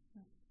Jesus.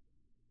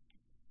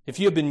 If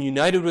you have been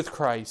united with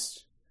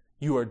Christ,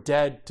 you are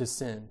dead to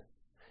sin.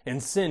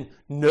 And sin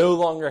no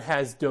longer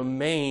has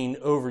domain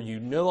over you,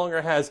 no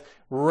longer has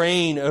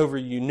reign over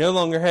you, no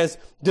longer has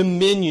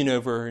dominion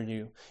over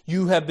you.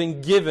 You have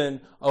been given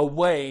a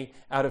way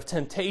out of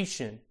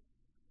temptation.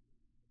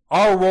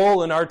 Our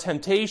role in our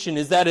temptation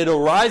is that it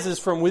arises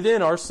from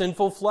within our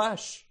sinful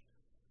flesh.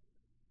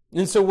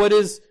 And so what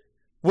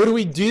do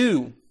we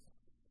do?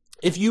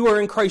 If you are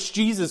in Christ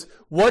Jesus,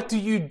 what do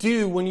you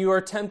do when you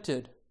are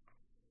tempted?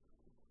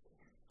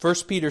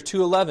 1 Peter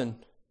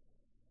 2:11.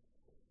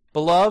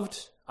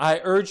 Beloved,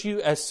 I urge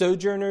you as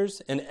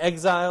sojourners and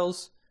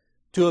exiles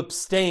to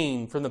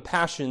abstain from the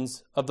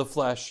passions of the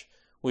flesh,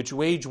 which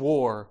wage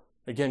war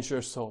against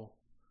your soul.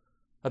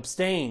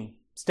 Abstain.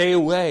 Stay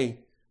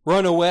away.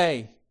 Run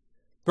away.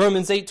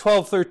 Romans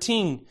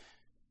 8:12-13.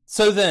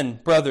 So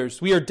then, brothers,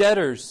 we are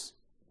debtors,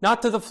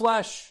 not to the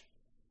flesh,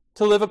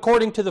 to live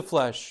according to the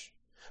flesh.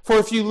 For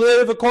if you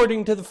live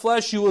according to the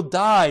flesh, you will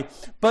die.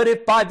 But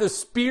if by the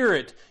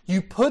Spirit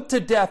you put to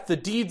death the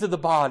deeds of the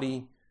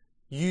body,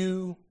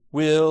 you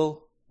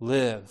will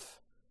live.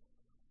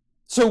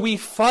 So we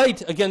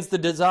fight against the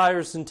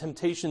desires and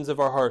temptations of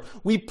our heart.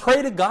 We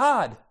pray to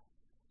God.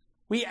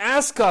 We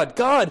ask God,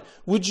 God,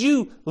 would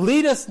you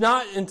lead us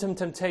not into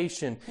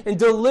temptation and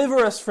deliver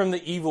us from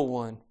the evil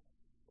one?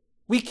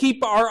 We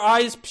keep our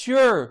eyes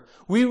pure.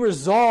 We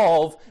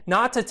resolve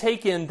not to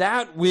take in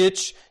that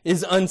which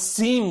is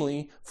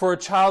unseemly for a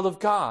child of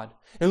God.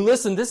 And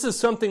listen, this is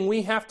something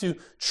we have to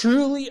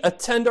truly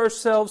attend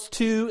ourselves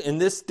to in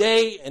this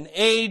day and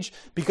age,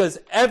 because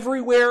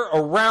everywhere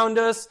around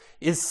us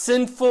is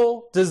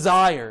sinful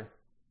desire.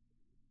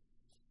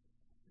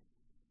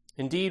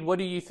 Indeed, what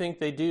do you think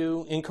they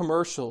do in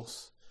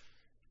commercials?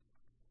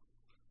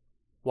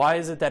 Why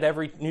is it that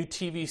every new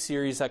TV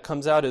series that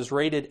comes out is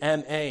rated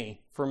MA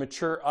for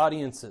mature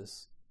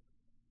audiences?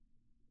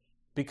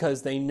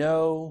 Because they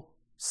know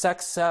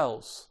sex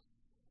sells.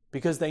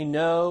 Because they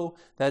know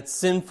that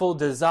sinful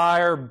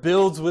desire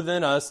builds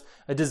within us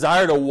a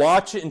desire to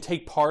watch it and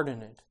take part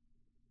in it.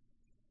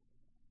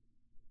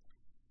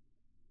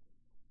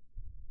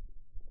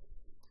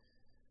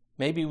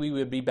 Maybe we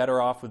would be better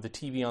off with the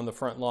TV on the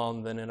front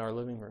lawn than in our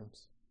living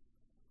rooms.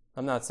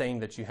 I'm not saying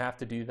that you have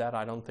to do that.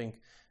 I don't think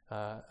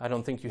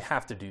you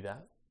have to do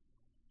that.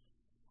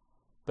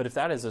 But if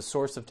that is a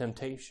source of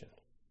temptation,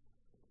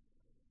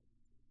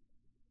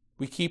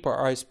 we keep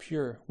our eyes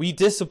pure. We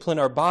discipline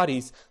our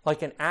bodies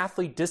like an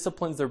athlete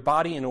disciplines their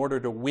body in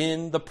order to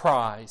win the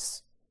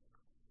prize.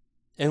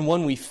 And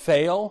when we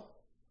fail,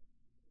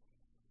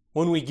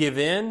 when we give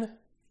in,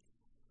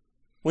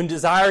 when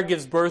desire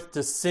gives birth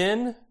to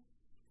sin,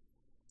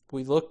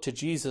 we look to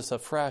Jesus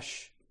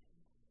afresh.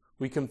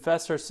 We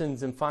confess our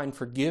sins and find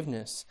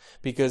forgiveness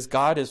because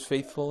God is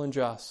faithful and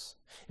just.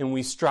 And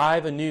we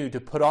strive anew to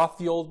put off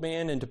the old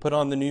man and to put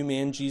on the new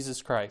man,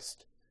 Jesus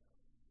Christ.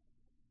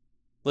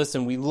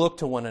 Listen, we look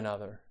to one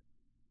another.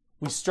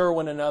 We stir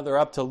one another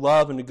up to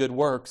love and to good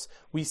works.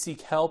 We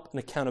seek help and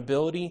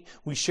accountability.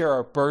 We share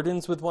our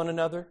burdens with one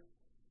another.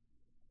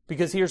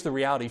 Because here's the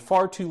reality.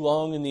 Far too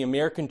long in the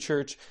American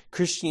church,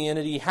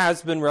 Christianity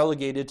has been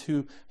relegated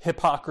to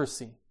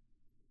hypocrisy.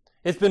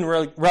 It's been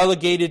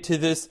relegated to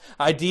this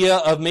idea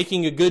of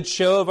making a good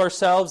show of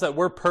ourselves, that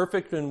we're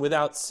perfect and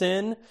without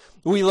sin.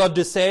 We love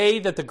to say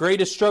that the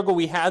greatest struggle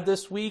we had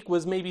this week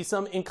was maybe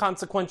some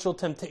inconsequential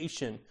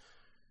temptation.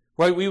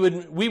 Right? We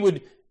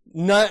would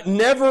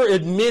never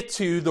admit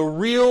to the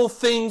real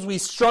things we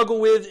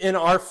struggle with in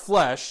our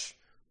flesh,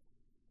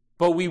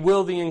 but we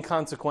will the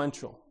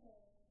inconsequential.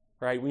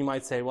 Right? We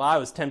might say, well, I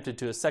was tempted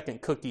to a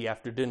second cookie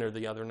after dinner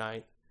the other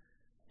night.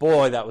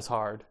 Boy, that was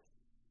hard.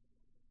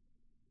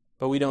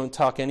 But we don't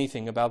talk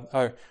anything about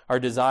our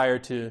desire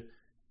to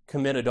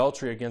commit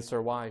adultery against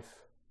our wife,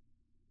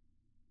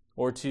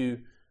 or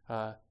to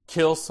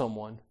kill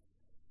someone,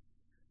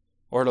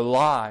 or to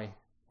lie,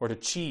 or to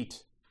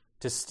cheat,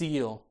 to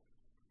steal.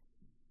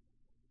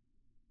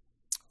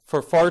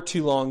 For far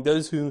too long,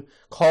 those who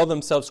call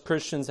themselves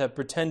Christians have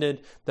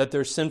pretended that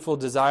their sinful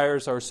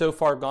desires are so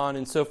far gone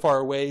and so far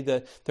away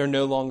that they're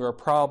no longer a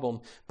problem.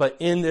 But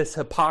in this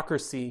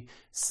hypocrisy,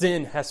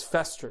 sin has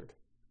festered.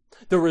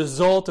 The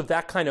result of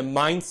that kind of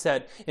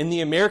mindset in the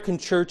American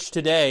church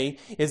today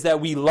is that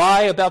we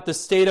lie about the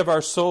state of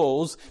our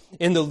souls,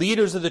 and the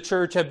leaders of the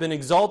church have been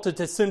exalted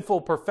to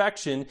sinful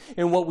perfection.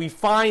 And what we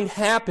find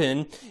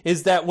happen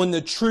is that when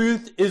the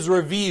truth is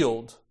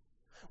revealed,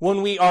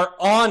 when we are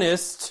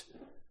honest,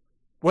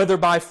 whether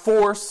by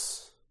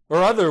force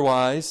or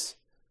otherwise,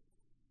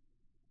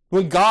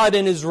 when God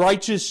in His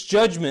righteous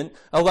judgment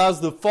allows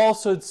the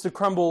falsehoods to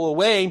crumble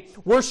away,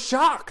 we're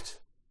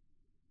shocked.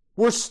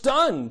 We're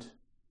stunned.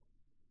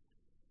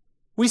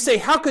 We say,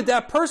 how could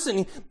that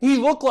person, he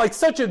looked like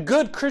such a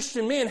good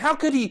Christian man. How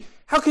could he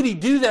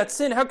do that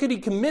sin? How could he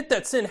commit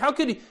that sin? How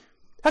could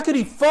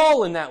he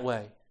fall in that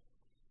way?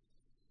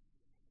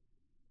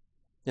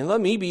 And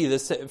let me be the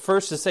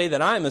first to say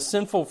that I am a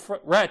sinful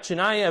wretch,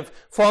 and I have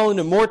fallen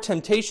into more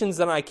temptations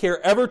than I care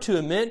ever to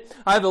admit.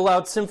 I have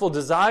allowed sinful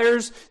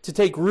desires to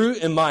take root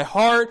in my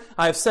heart.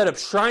 I have set up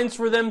shrines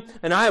for them,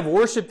 and I have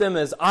worshipped them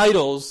as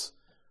idols.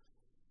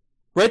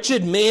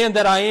 Wretched man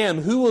that I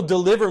am, who will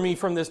deliver me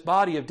from this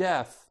body of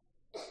death?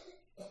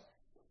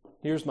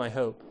 Here's my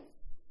hope.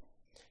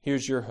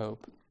 Here's your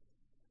hope.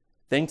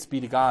 Thanks be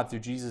to God through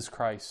Jesus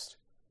Christ,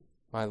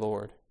 my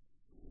Lord.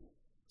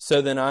 So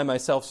then I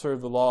myself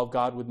serve the law of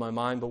God with my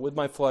mind, but with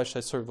my flesh I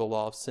serve the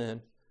law of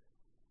sin.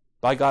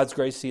 By God's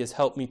grace He has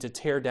helped me to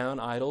tear down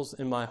idols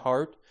in my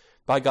heart.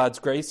 By God's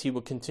grace, He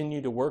will continue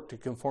to work to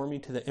conform me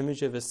to the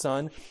image of His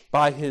Son.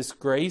 By His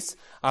grace,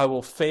 I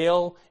will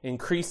fail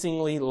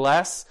increasingly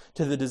less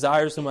to the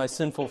desires of my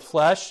sinful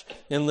flesh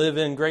and live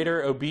in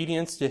greater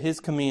obedience to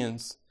His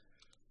commands.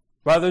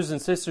 Brothers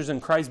and sisters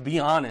in Christ, be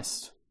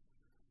honest.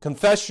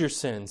 Confess your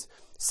sins.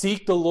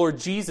 Seek the Lord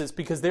Jesus,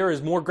 because there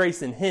is more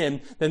grace in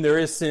Him than there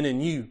is sin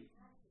in you.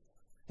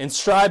 And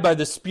strive by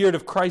the Spirit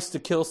of Christ to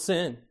kill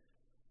sin.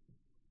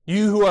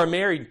 You who are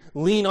married,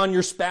 lean on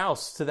your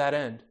spouse to that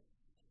end.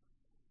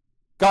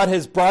 God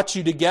has brought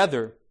you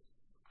together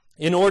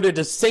in order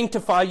to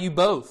sanctify you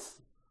both.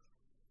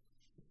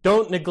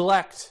 Don't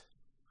neglect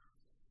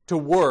to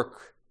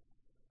work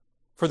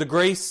for the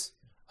grace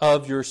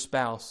of your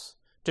spouse,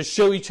 to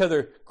show each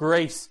other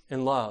grace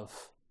and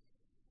love.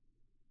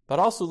 But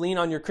also lean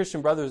on your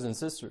Christian brothers and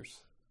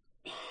sisters.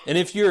 And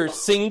if you're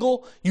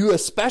single, you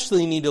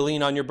especially need to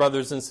lean on your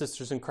brothers and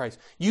sisters in Christ.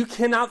 You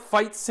cannot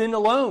fight sin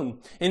alone.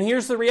 And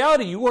here's the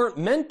reality, you weren't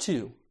meant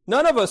to.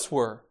 None of us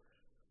were.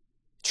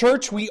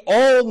 Church, we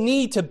all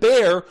need to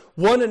bear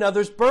one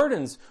another's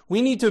burdens.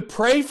 We need to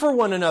pray for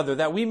one another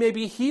that we may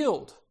be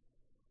healed.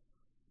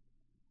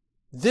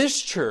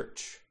 This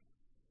church,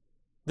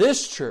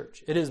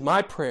 it is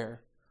my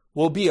prayer,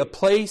 will be a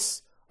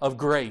place of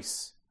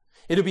grace.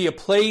 It'll be a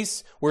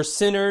place where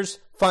sinners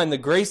find the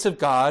grace of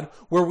God,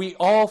 where we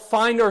all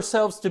find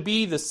ourselves to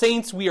be the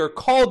saints we are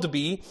called to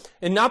be,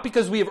 and not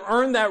because we have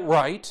earned that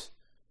right,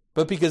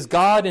 but because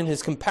God in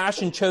His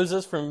compassion chose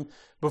us from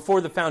before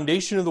the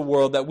foundation of the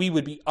world, that we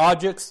would be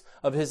objects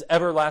of His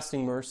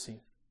everlasting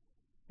mercy.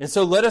 And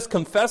so let us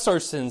confess our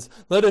sins.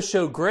 Let us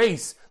show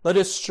grace. Let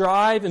us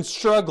strive and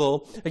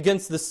struggle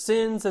against the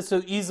sins that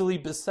so easily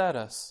beset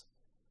us.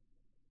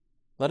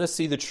 Let us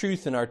see the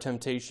truth in our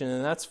temptation,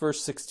 and that's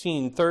verse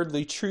 16.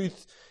 Thirdly,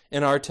 truth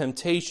in our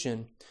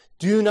temptation.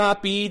 Do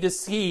not be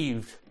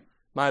deceived,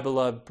 my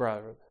beloved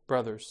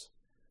brothers.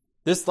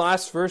 This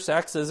last verse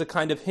acts as a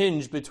kind of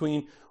hinge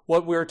between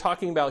what we're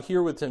talking about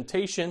here with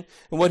temptation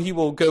and what he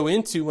will go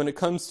into when it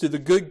comes to the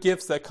good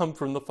gifts that come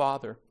from the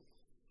Father.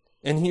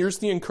 And here's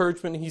the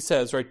encouragement he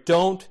says, right?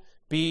 Don't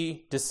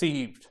be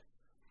deceived.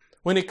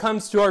 When it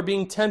comes to our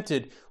being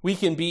tempted, we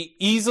can be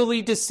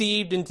easily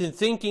deceived into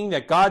thinking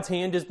that God's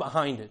hand is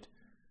behind it.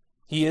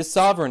 He is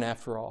sovereign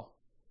after all.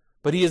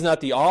 But He is not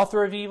the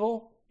author of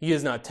evil. He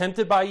is not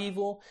tempted by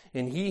evil,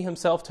 and He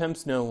Himself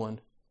tempts no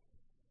one.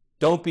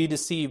 Don't be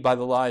deceived by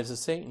the lies of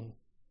Satan.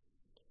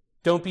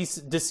 Don't be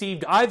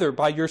deceived either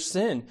by your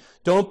sin.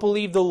 Don't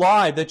believe the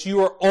lie that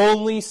you are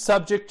only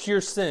subject to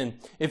your sin.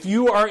 If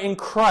you are in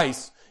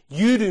Christ,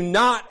 you do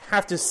not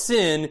have to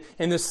sin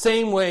in the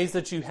same ways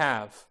that you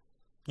have.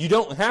 You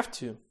don't have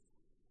to.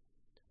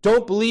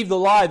 Don't believe the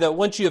lie that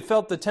once you have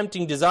felt the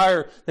tempting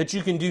desire that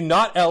you can do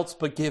naught else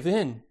but give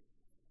in.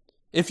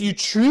 If you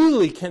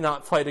truly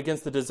cannot fight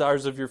against the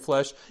desires of your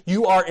flesh,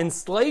 you are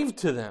enslaved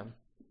to them.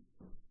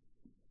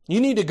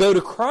 You need to go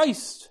to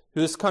Christ,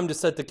 who has come to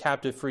set the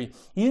captive free.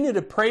 You need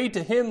to pray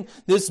to Him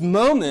this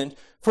moment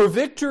for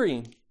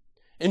victory.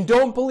 And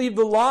don't believe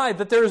the lie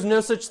that there is no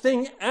such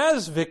thing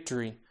as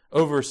victory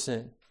over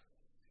sin.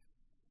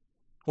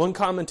 One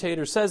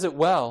commentator says it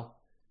well.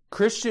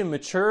 Christian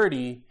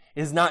maturity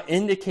is not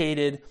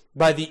indicated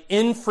by the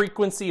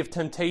infrequency of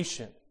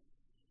temptation,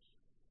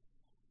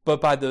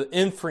 but by the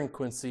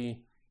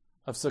infrequency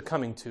of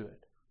succumbing to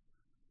it.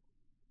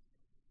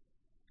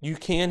 You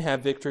can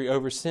have victory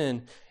over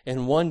sin,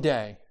 and one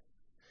day,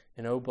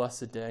 and oh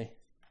blessed day,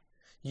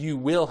 you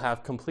will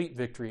have complete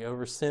victory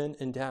over sin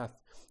and death.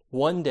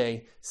 One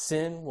day,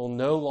 sin will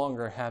no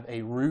longer have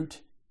a root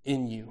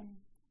in you.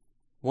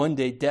 One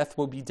day, death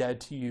will be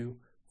dead to you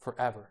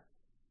forever.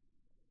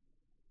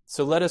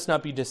 So let us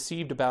not be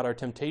deceived about our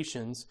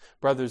temptations,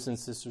 brothers and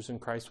sisters in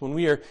Christ. When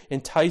we are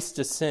enticed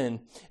to sin,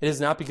 it is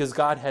not because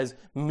God has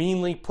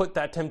meanly put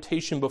that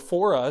temptation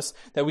before us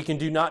that we can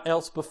do naught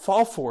else but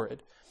fall for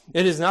it.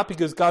 It is not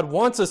because God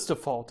wants us to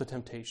fall to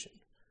temptation.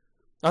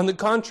 On the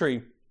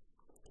contrary,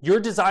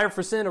 your desire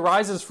for sin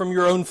arises from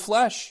your own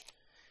flesh.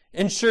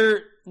 And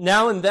sure,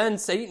 now and then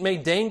Satan may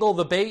dangle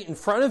the bait in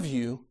front of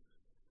you,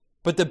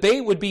 but the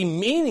bait would be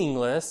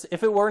meaningless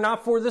if it were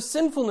not for the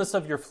sinfulness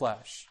of your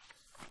flesh.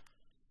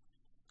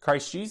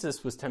 Christ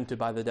Jesus was tempted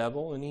by the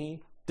devil, and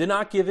He did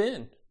not give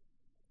in.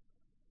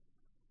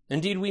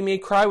 Indeed, we may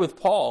cry with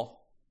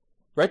Paul,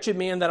 "Wretched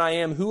man that I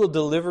am, who will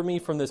deliver me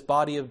from this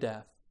body of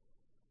death?"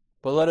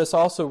 But let us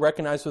also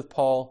recognize with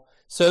Paul,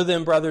 "So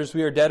then, brothers,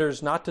 we are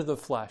debtors not to the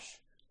flesh,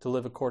 to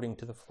live according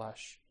to the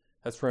flesh."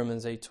 That's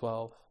Romans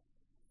 8:12.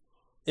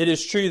 It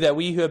is true that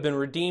we who have been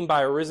redeemed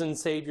by our risen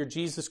Savior,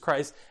 Jesus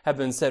Christ, have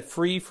been set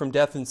free from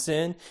death and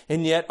sin,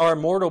 and yet our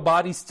mortal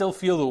bodies still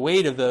feel the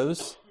weight of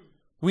those.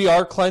 We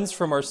are cleansed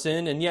from our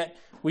sin, and yet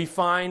we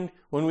find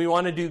when we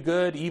want to do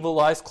good, evil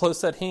lies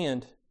close at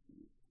hand.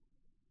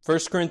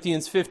 1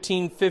 Corinthians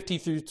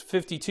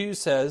 15:50-52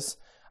 says,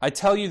 "I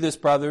tell you this,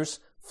 brothers,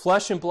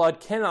 Flesh and blood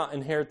cannot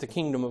inherit the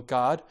kingdom of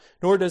God,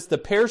 nor does the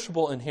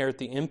perishable inherit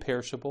the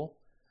imperishable.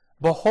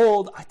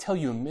 Behold, I tell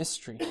you a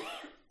mystery.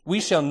 We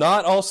shall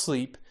not all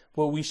sleep,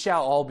 but we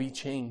shall all be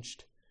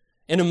changed.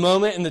 In a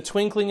moment, in the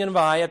twinkling of an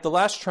eye, at the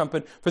last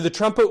trumpet, for the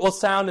trumpet will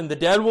sound, and the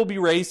dead will be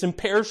raised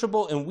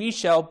imperishable, and we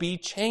shall be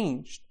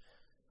changed.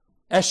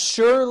 As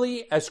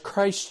surely as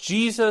Christ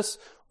Jesus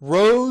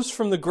rose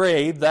from the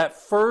grave that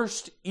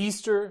first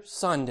Easter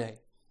Sunday,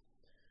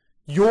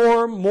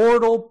 your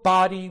mortal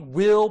body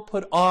will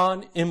put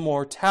on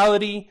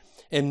immortality,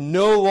 and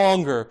no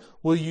longer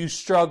will you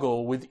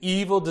struggle with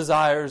evil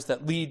desires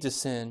that lead to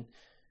sin.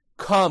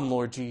 Come,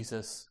 Lord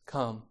Jesus,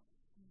 come.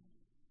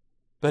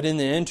 But in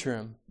the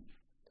interim,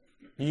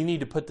 you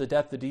need to put to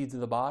death the deeds of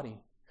the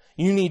body.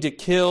 You need to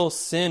kill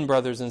sin,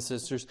 brothers and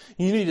sisters.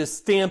 You need to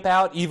stamp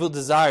out evil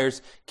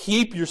desires.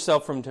 Keep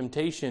yourself from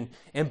temptation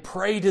and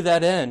pray to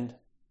that end.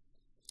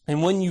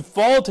 And when you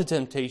fall to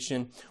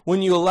temptation,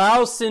 when you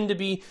allow sin to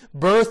be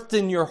birthed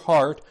in your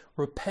heart,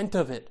 repent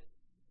of it.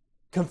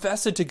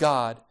 Confess it to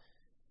God.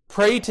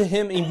 Pray to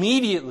Him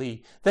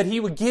immediately that He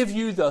would give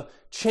you the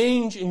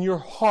change in your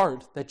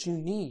heart that you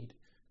need.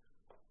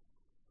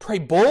 Pray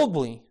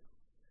boldly.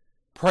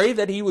 Pray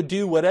that He would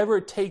do whatever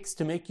it takes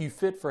to make you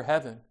fit for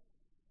heaven.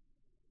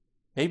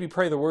 Maybe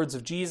pray the words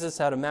of Jesus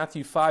out of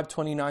Matthew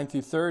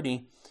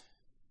 5:29-30,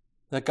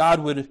 that God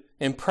would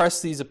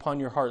impress these upon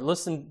your heart.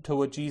 Listen to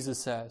what Jesus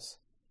says.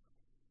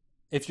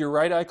 If your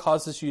right eye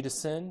causes you to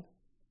sin,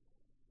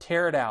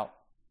 tear it out,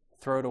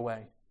 throw it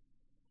away.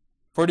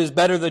 For it is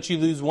better that you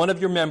lose one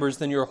of your members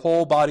than your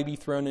whole body be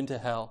thrown into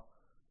hell.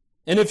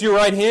 And if your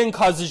right hand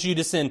causes you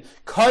to sin,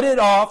 cut it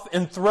off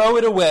and throw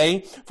it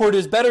away. For it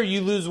is better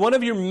you lose one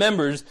of your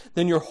members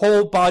than your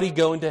whole body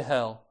go into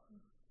hell.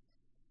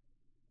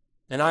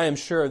 And I am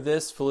sure of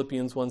this,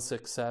 Philippians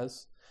 1:6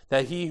 says,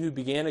 that He who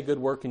began a good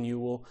work in you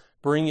will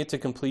bring it to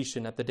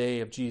completion at the day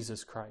of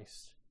Jesus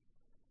Christ.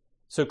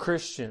 So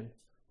Christian,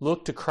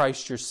 look to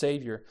Christ your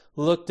Savior.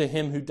 Look to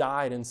Him who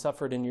died and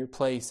suffered in your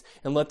place.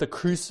 And let the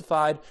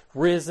crucified,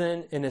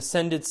 risen, and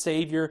ascended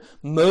Savior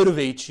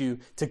motivate you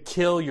to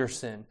kill your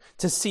sin,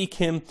 to seek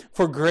Him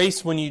for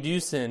grace when you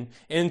do sin,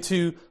 and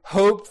to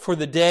hope for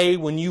the day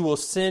when you will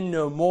sin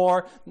no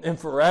more and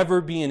forever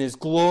be in His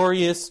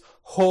glorious,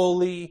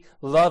 holy,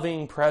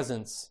 loving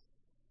presence.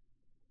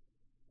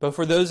 But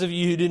for those of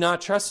you who do not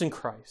trust in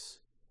Christ,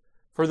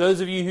 for those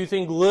of you who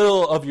think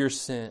little of your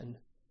sin,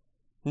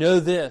 know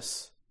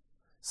this: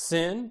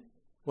 sin,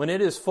 when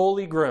it is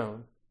fully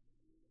grown,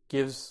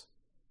 gives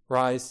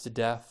rise to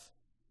death.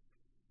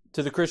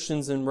 To the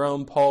Christians in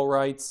Rome, Paul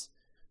writes,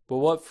 "But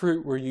what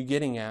fruit were you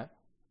getting at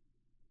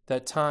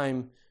that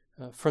time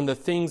from the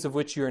things of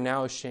which you are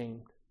now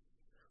ashamed?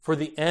 For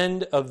the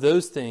end of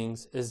those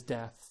things is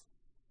death."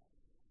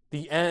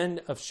 The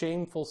end of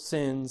shameful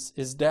sins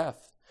is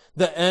death.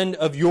 The end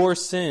of your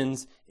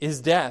sins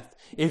is death.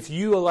 If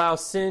you allow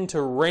sin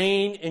to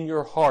reign in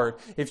your heart,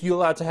 if you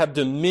allow it to have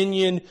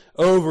dominion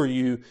over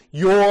you,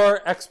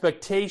 your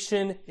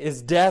expectation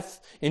is death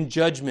and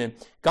judgment.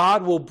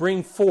 God will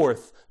bring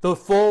forth the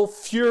full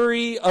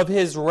fury of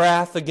His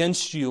wrath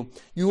against you.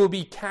 You will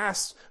be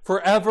cast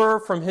forever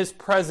from His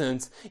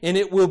presence, and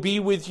it will be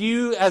with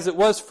you as it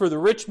was for the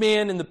rich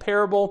man in the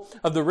parable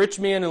of the rich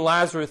man and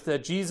Lazarus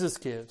that Jesus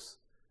gives.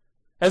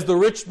 As the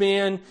rich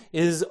man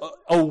is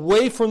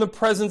away from the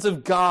presence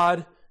of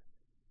God,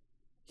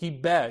 he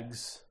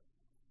begs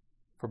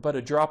for but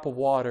a drop of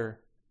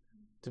water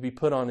to be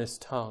put on his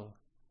tongue,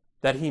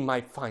 that he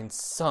might find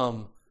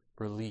some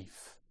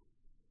relief.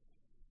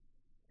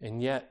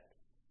 And yet,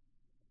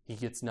 he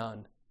gets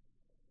none.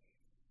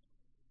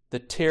 The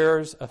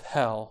terrors of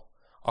hell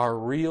are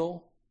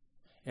real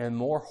and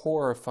more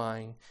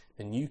horrifying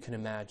than you can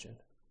imagine.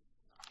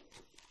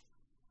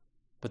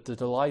 But the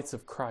delights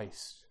of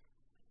Christ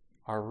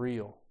are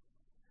real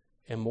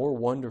and more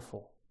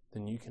wonderful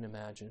than you can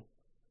imagine.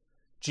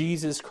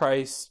 Jesus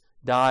Christ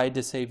died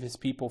to save His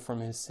people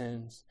from His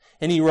sins,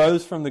 and He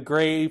rose from the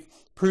grave,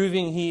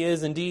 proving He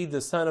is indeed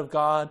the Son of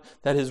God,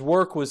 that His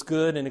work was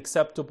good and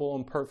acceptable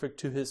and perfect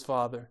to His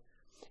Father.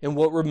 And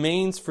what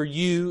remains for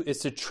you is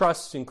to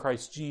trust in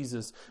Christ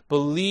Jesus.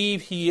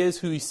 Believe He is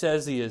who He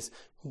says He is.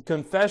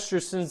 Confess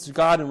your sins to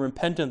God and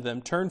repent of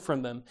them. Turn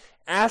from them.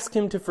 Ask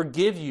Him to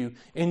forgive you,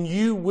 and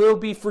you will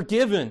be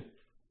forgiven.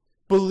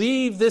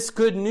 Believe this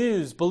good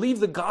news.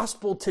 Believe the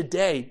gospel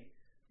today.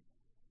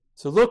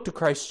 So look to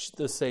Christ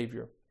the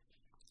Savior.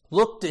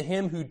 Look to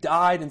Him who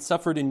died and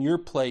suffered in your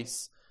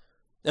place.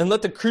 And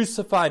let the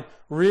crucified,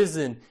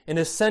 risen, and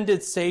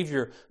ascended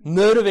Savior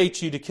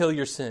motivate you to kill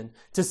your sin,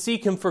 to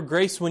seek Him for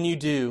grace when you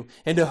do,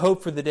 and to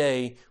hope for the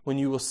day when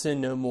you will sin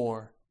no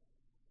more.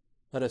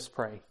 Let us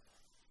pray.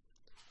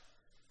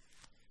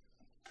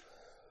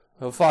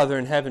 Oh, Father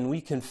in heaven,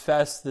 we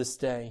confess this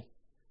day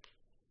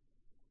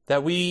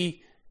that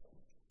we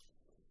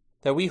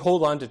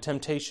hold on to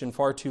temptation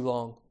far too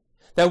long,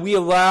 that we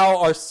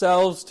allow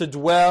ourselves to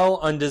dwell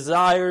on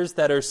desires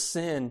that are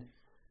sin.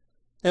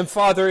 And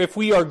Father, if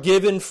we are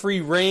given free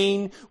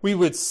rein, we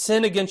would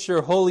sin against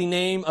your holy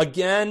name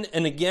again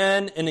and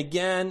again and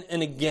again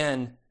and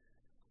again.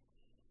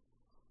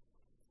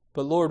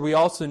 But Lord, we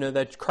also know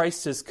that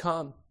Christ has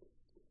come,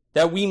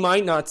 that we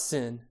might not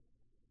sin.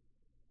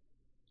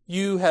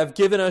 You have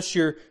given us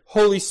your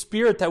Holy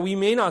Spirit that we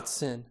may not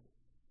sin.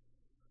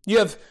 You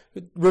have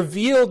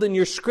revealed in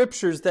your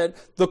scriptures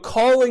that the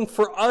calling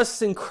for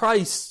us in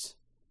Christ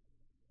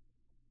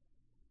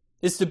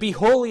is to be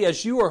holy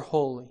as you are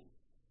holy.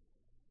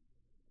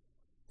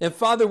 And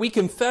Father, we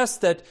confess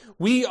that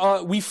we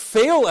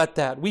fail at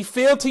that. We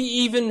fail to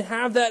even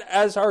have that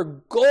as our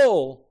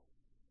goal.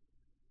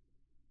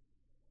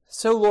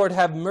 So, Lord,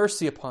 have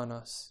mercy upon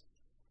us.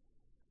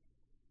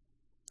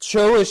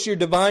 Show us your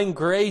divine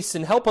grace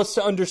and help us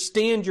to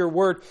understand your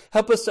word.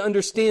 Help us to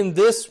understand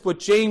this, what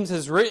James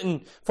has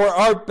written, for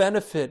our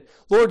benefit.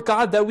 Lord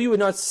God, that we would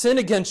not sin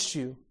against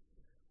you.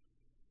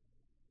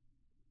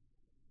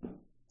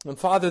 And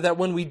Father, that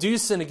when we do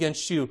sin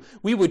against you,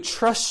 we would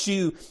trust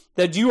you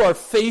that you are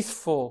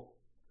faithful.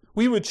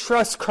 We would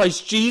trust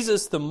Christ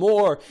Jesus the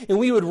more, and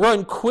we would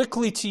run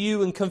quickly to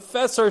you and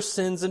confess our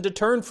sins and to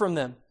turn from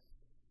them.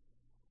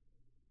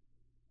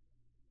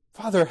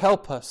 Father,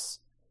 help us.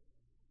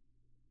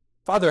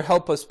 Father,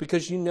 help us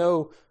because you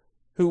know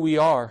who we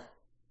are.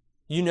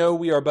 You know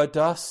we are but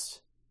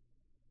dust.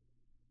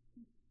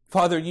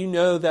 Father, you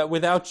know that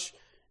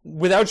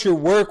without your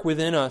work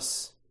within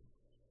us,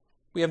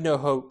 we have no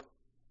hope.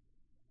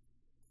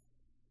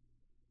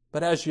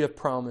 But as you have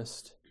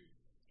promised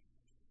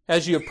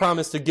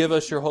to give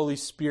us your Holy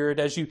Spirit,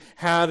 as you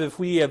have, if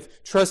we have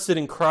trusted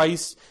in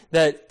Christ,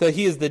 that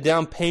He is the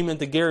down payment,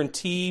 the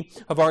guarantee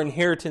of our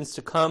inheritance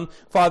to come,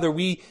 Father,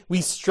 we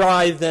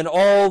strive then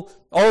all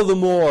the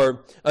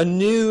more,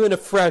 anew and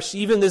afresh,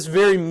 even this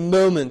very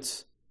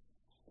moment,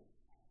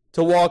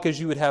 to walk as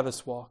you would have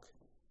us walk.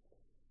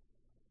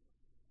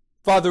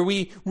 Father,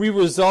 we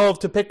resolve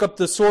to pick up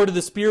the sword of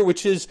the Spirit,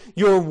 which is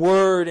your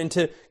word, and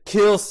to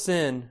kill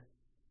sin.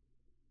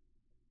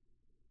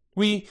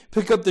 We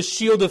pick up the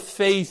shield of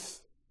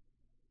faith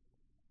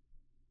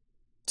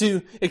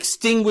to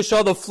extinguish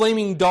all the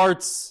flaming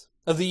darts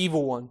of the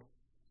evil one.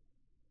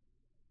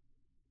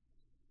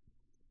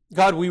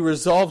 God, we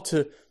resolve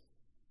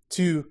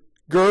to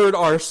gird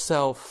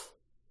ourselves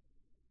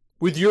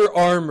with your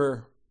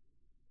armor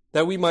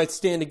that we might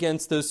stand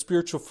against those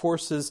spiritual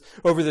forces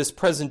over this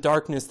present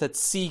darkness that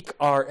seek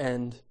our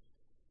end.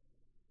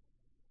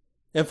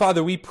 And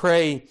Father, we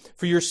pray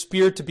for your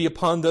Spirit to be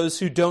upon those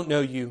who don't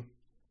know you.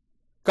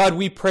 God,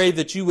 we pray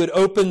that you would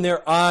open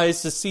their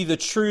eyes to see the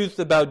truth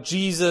about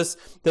Jesus,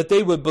 that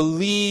they would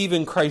believe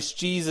in Christ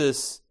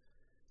Jesus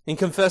and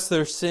confess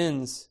their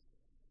sins.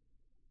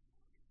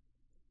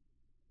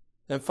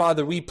 And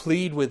Father, we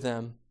plead with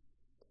them.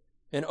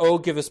 And oh,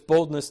 give us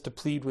boldness to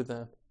plead with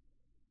them.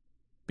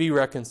 Be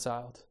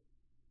reconciled.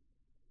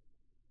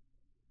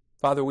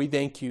 Father, we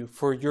thank you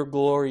for your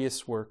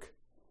glorious work,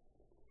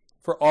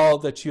 for all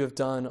that you have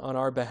done on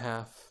our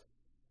behalf.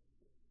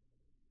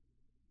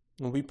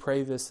 And we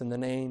pray this in the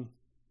name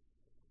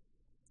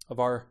of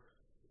our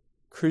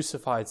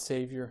crucified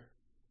Savior,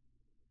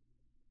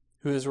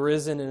 who is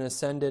risen and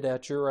ascended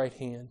at your right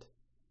hand,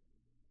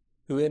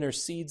 who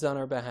intercedes on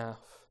our behalf,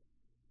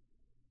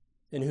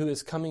 and who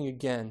is coming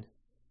again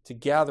to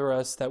gather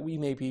us that we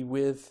may be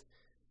with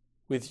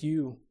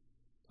you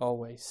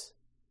always.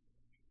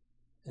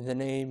 In the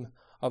name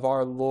of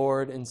our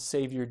Lord and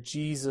Savior,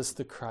 Jesus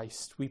the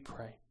Christ, we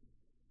pray.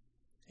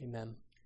 Amen.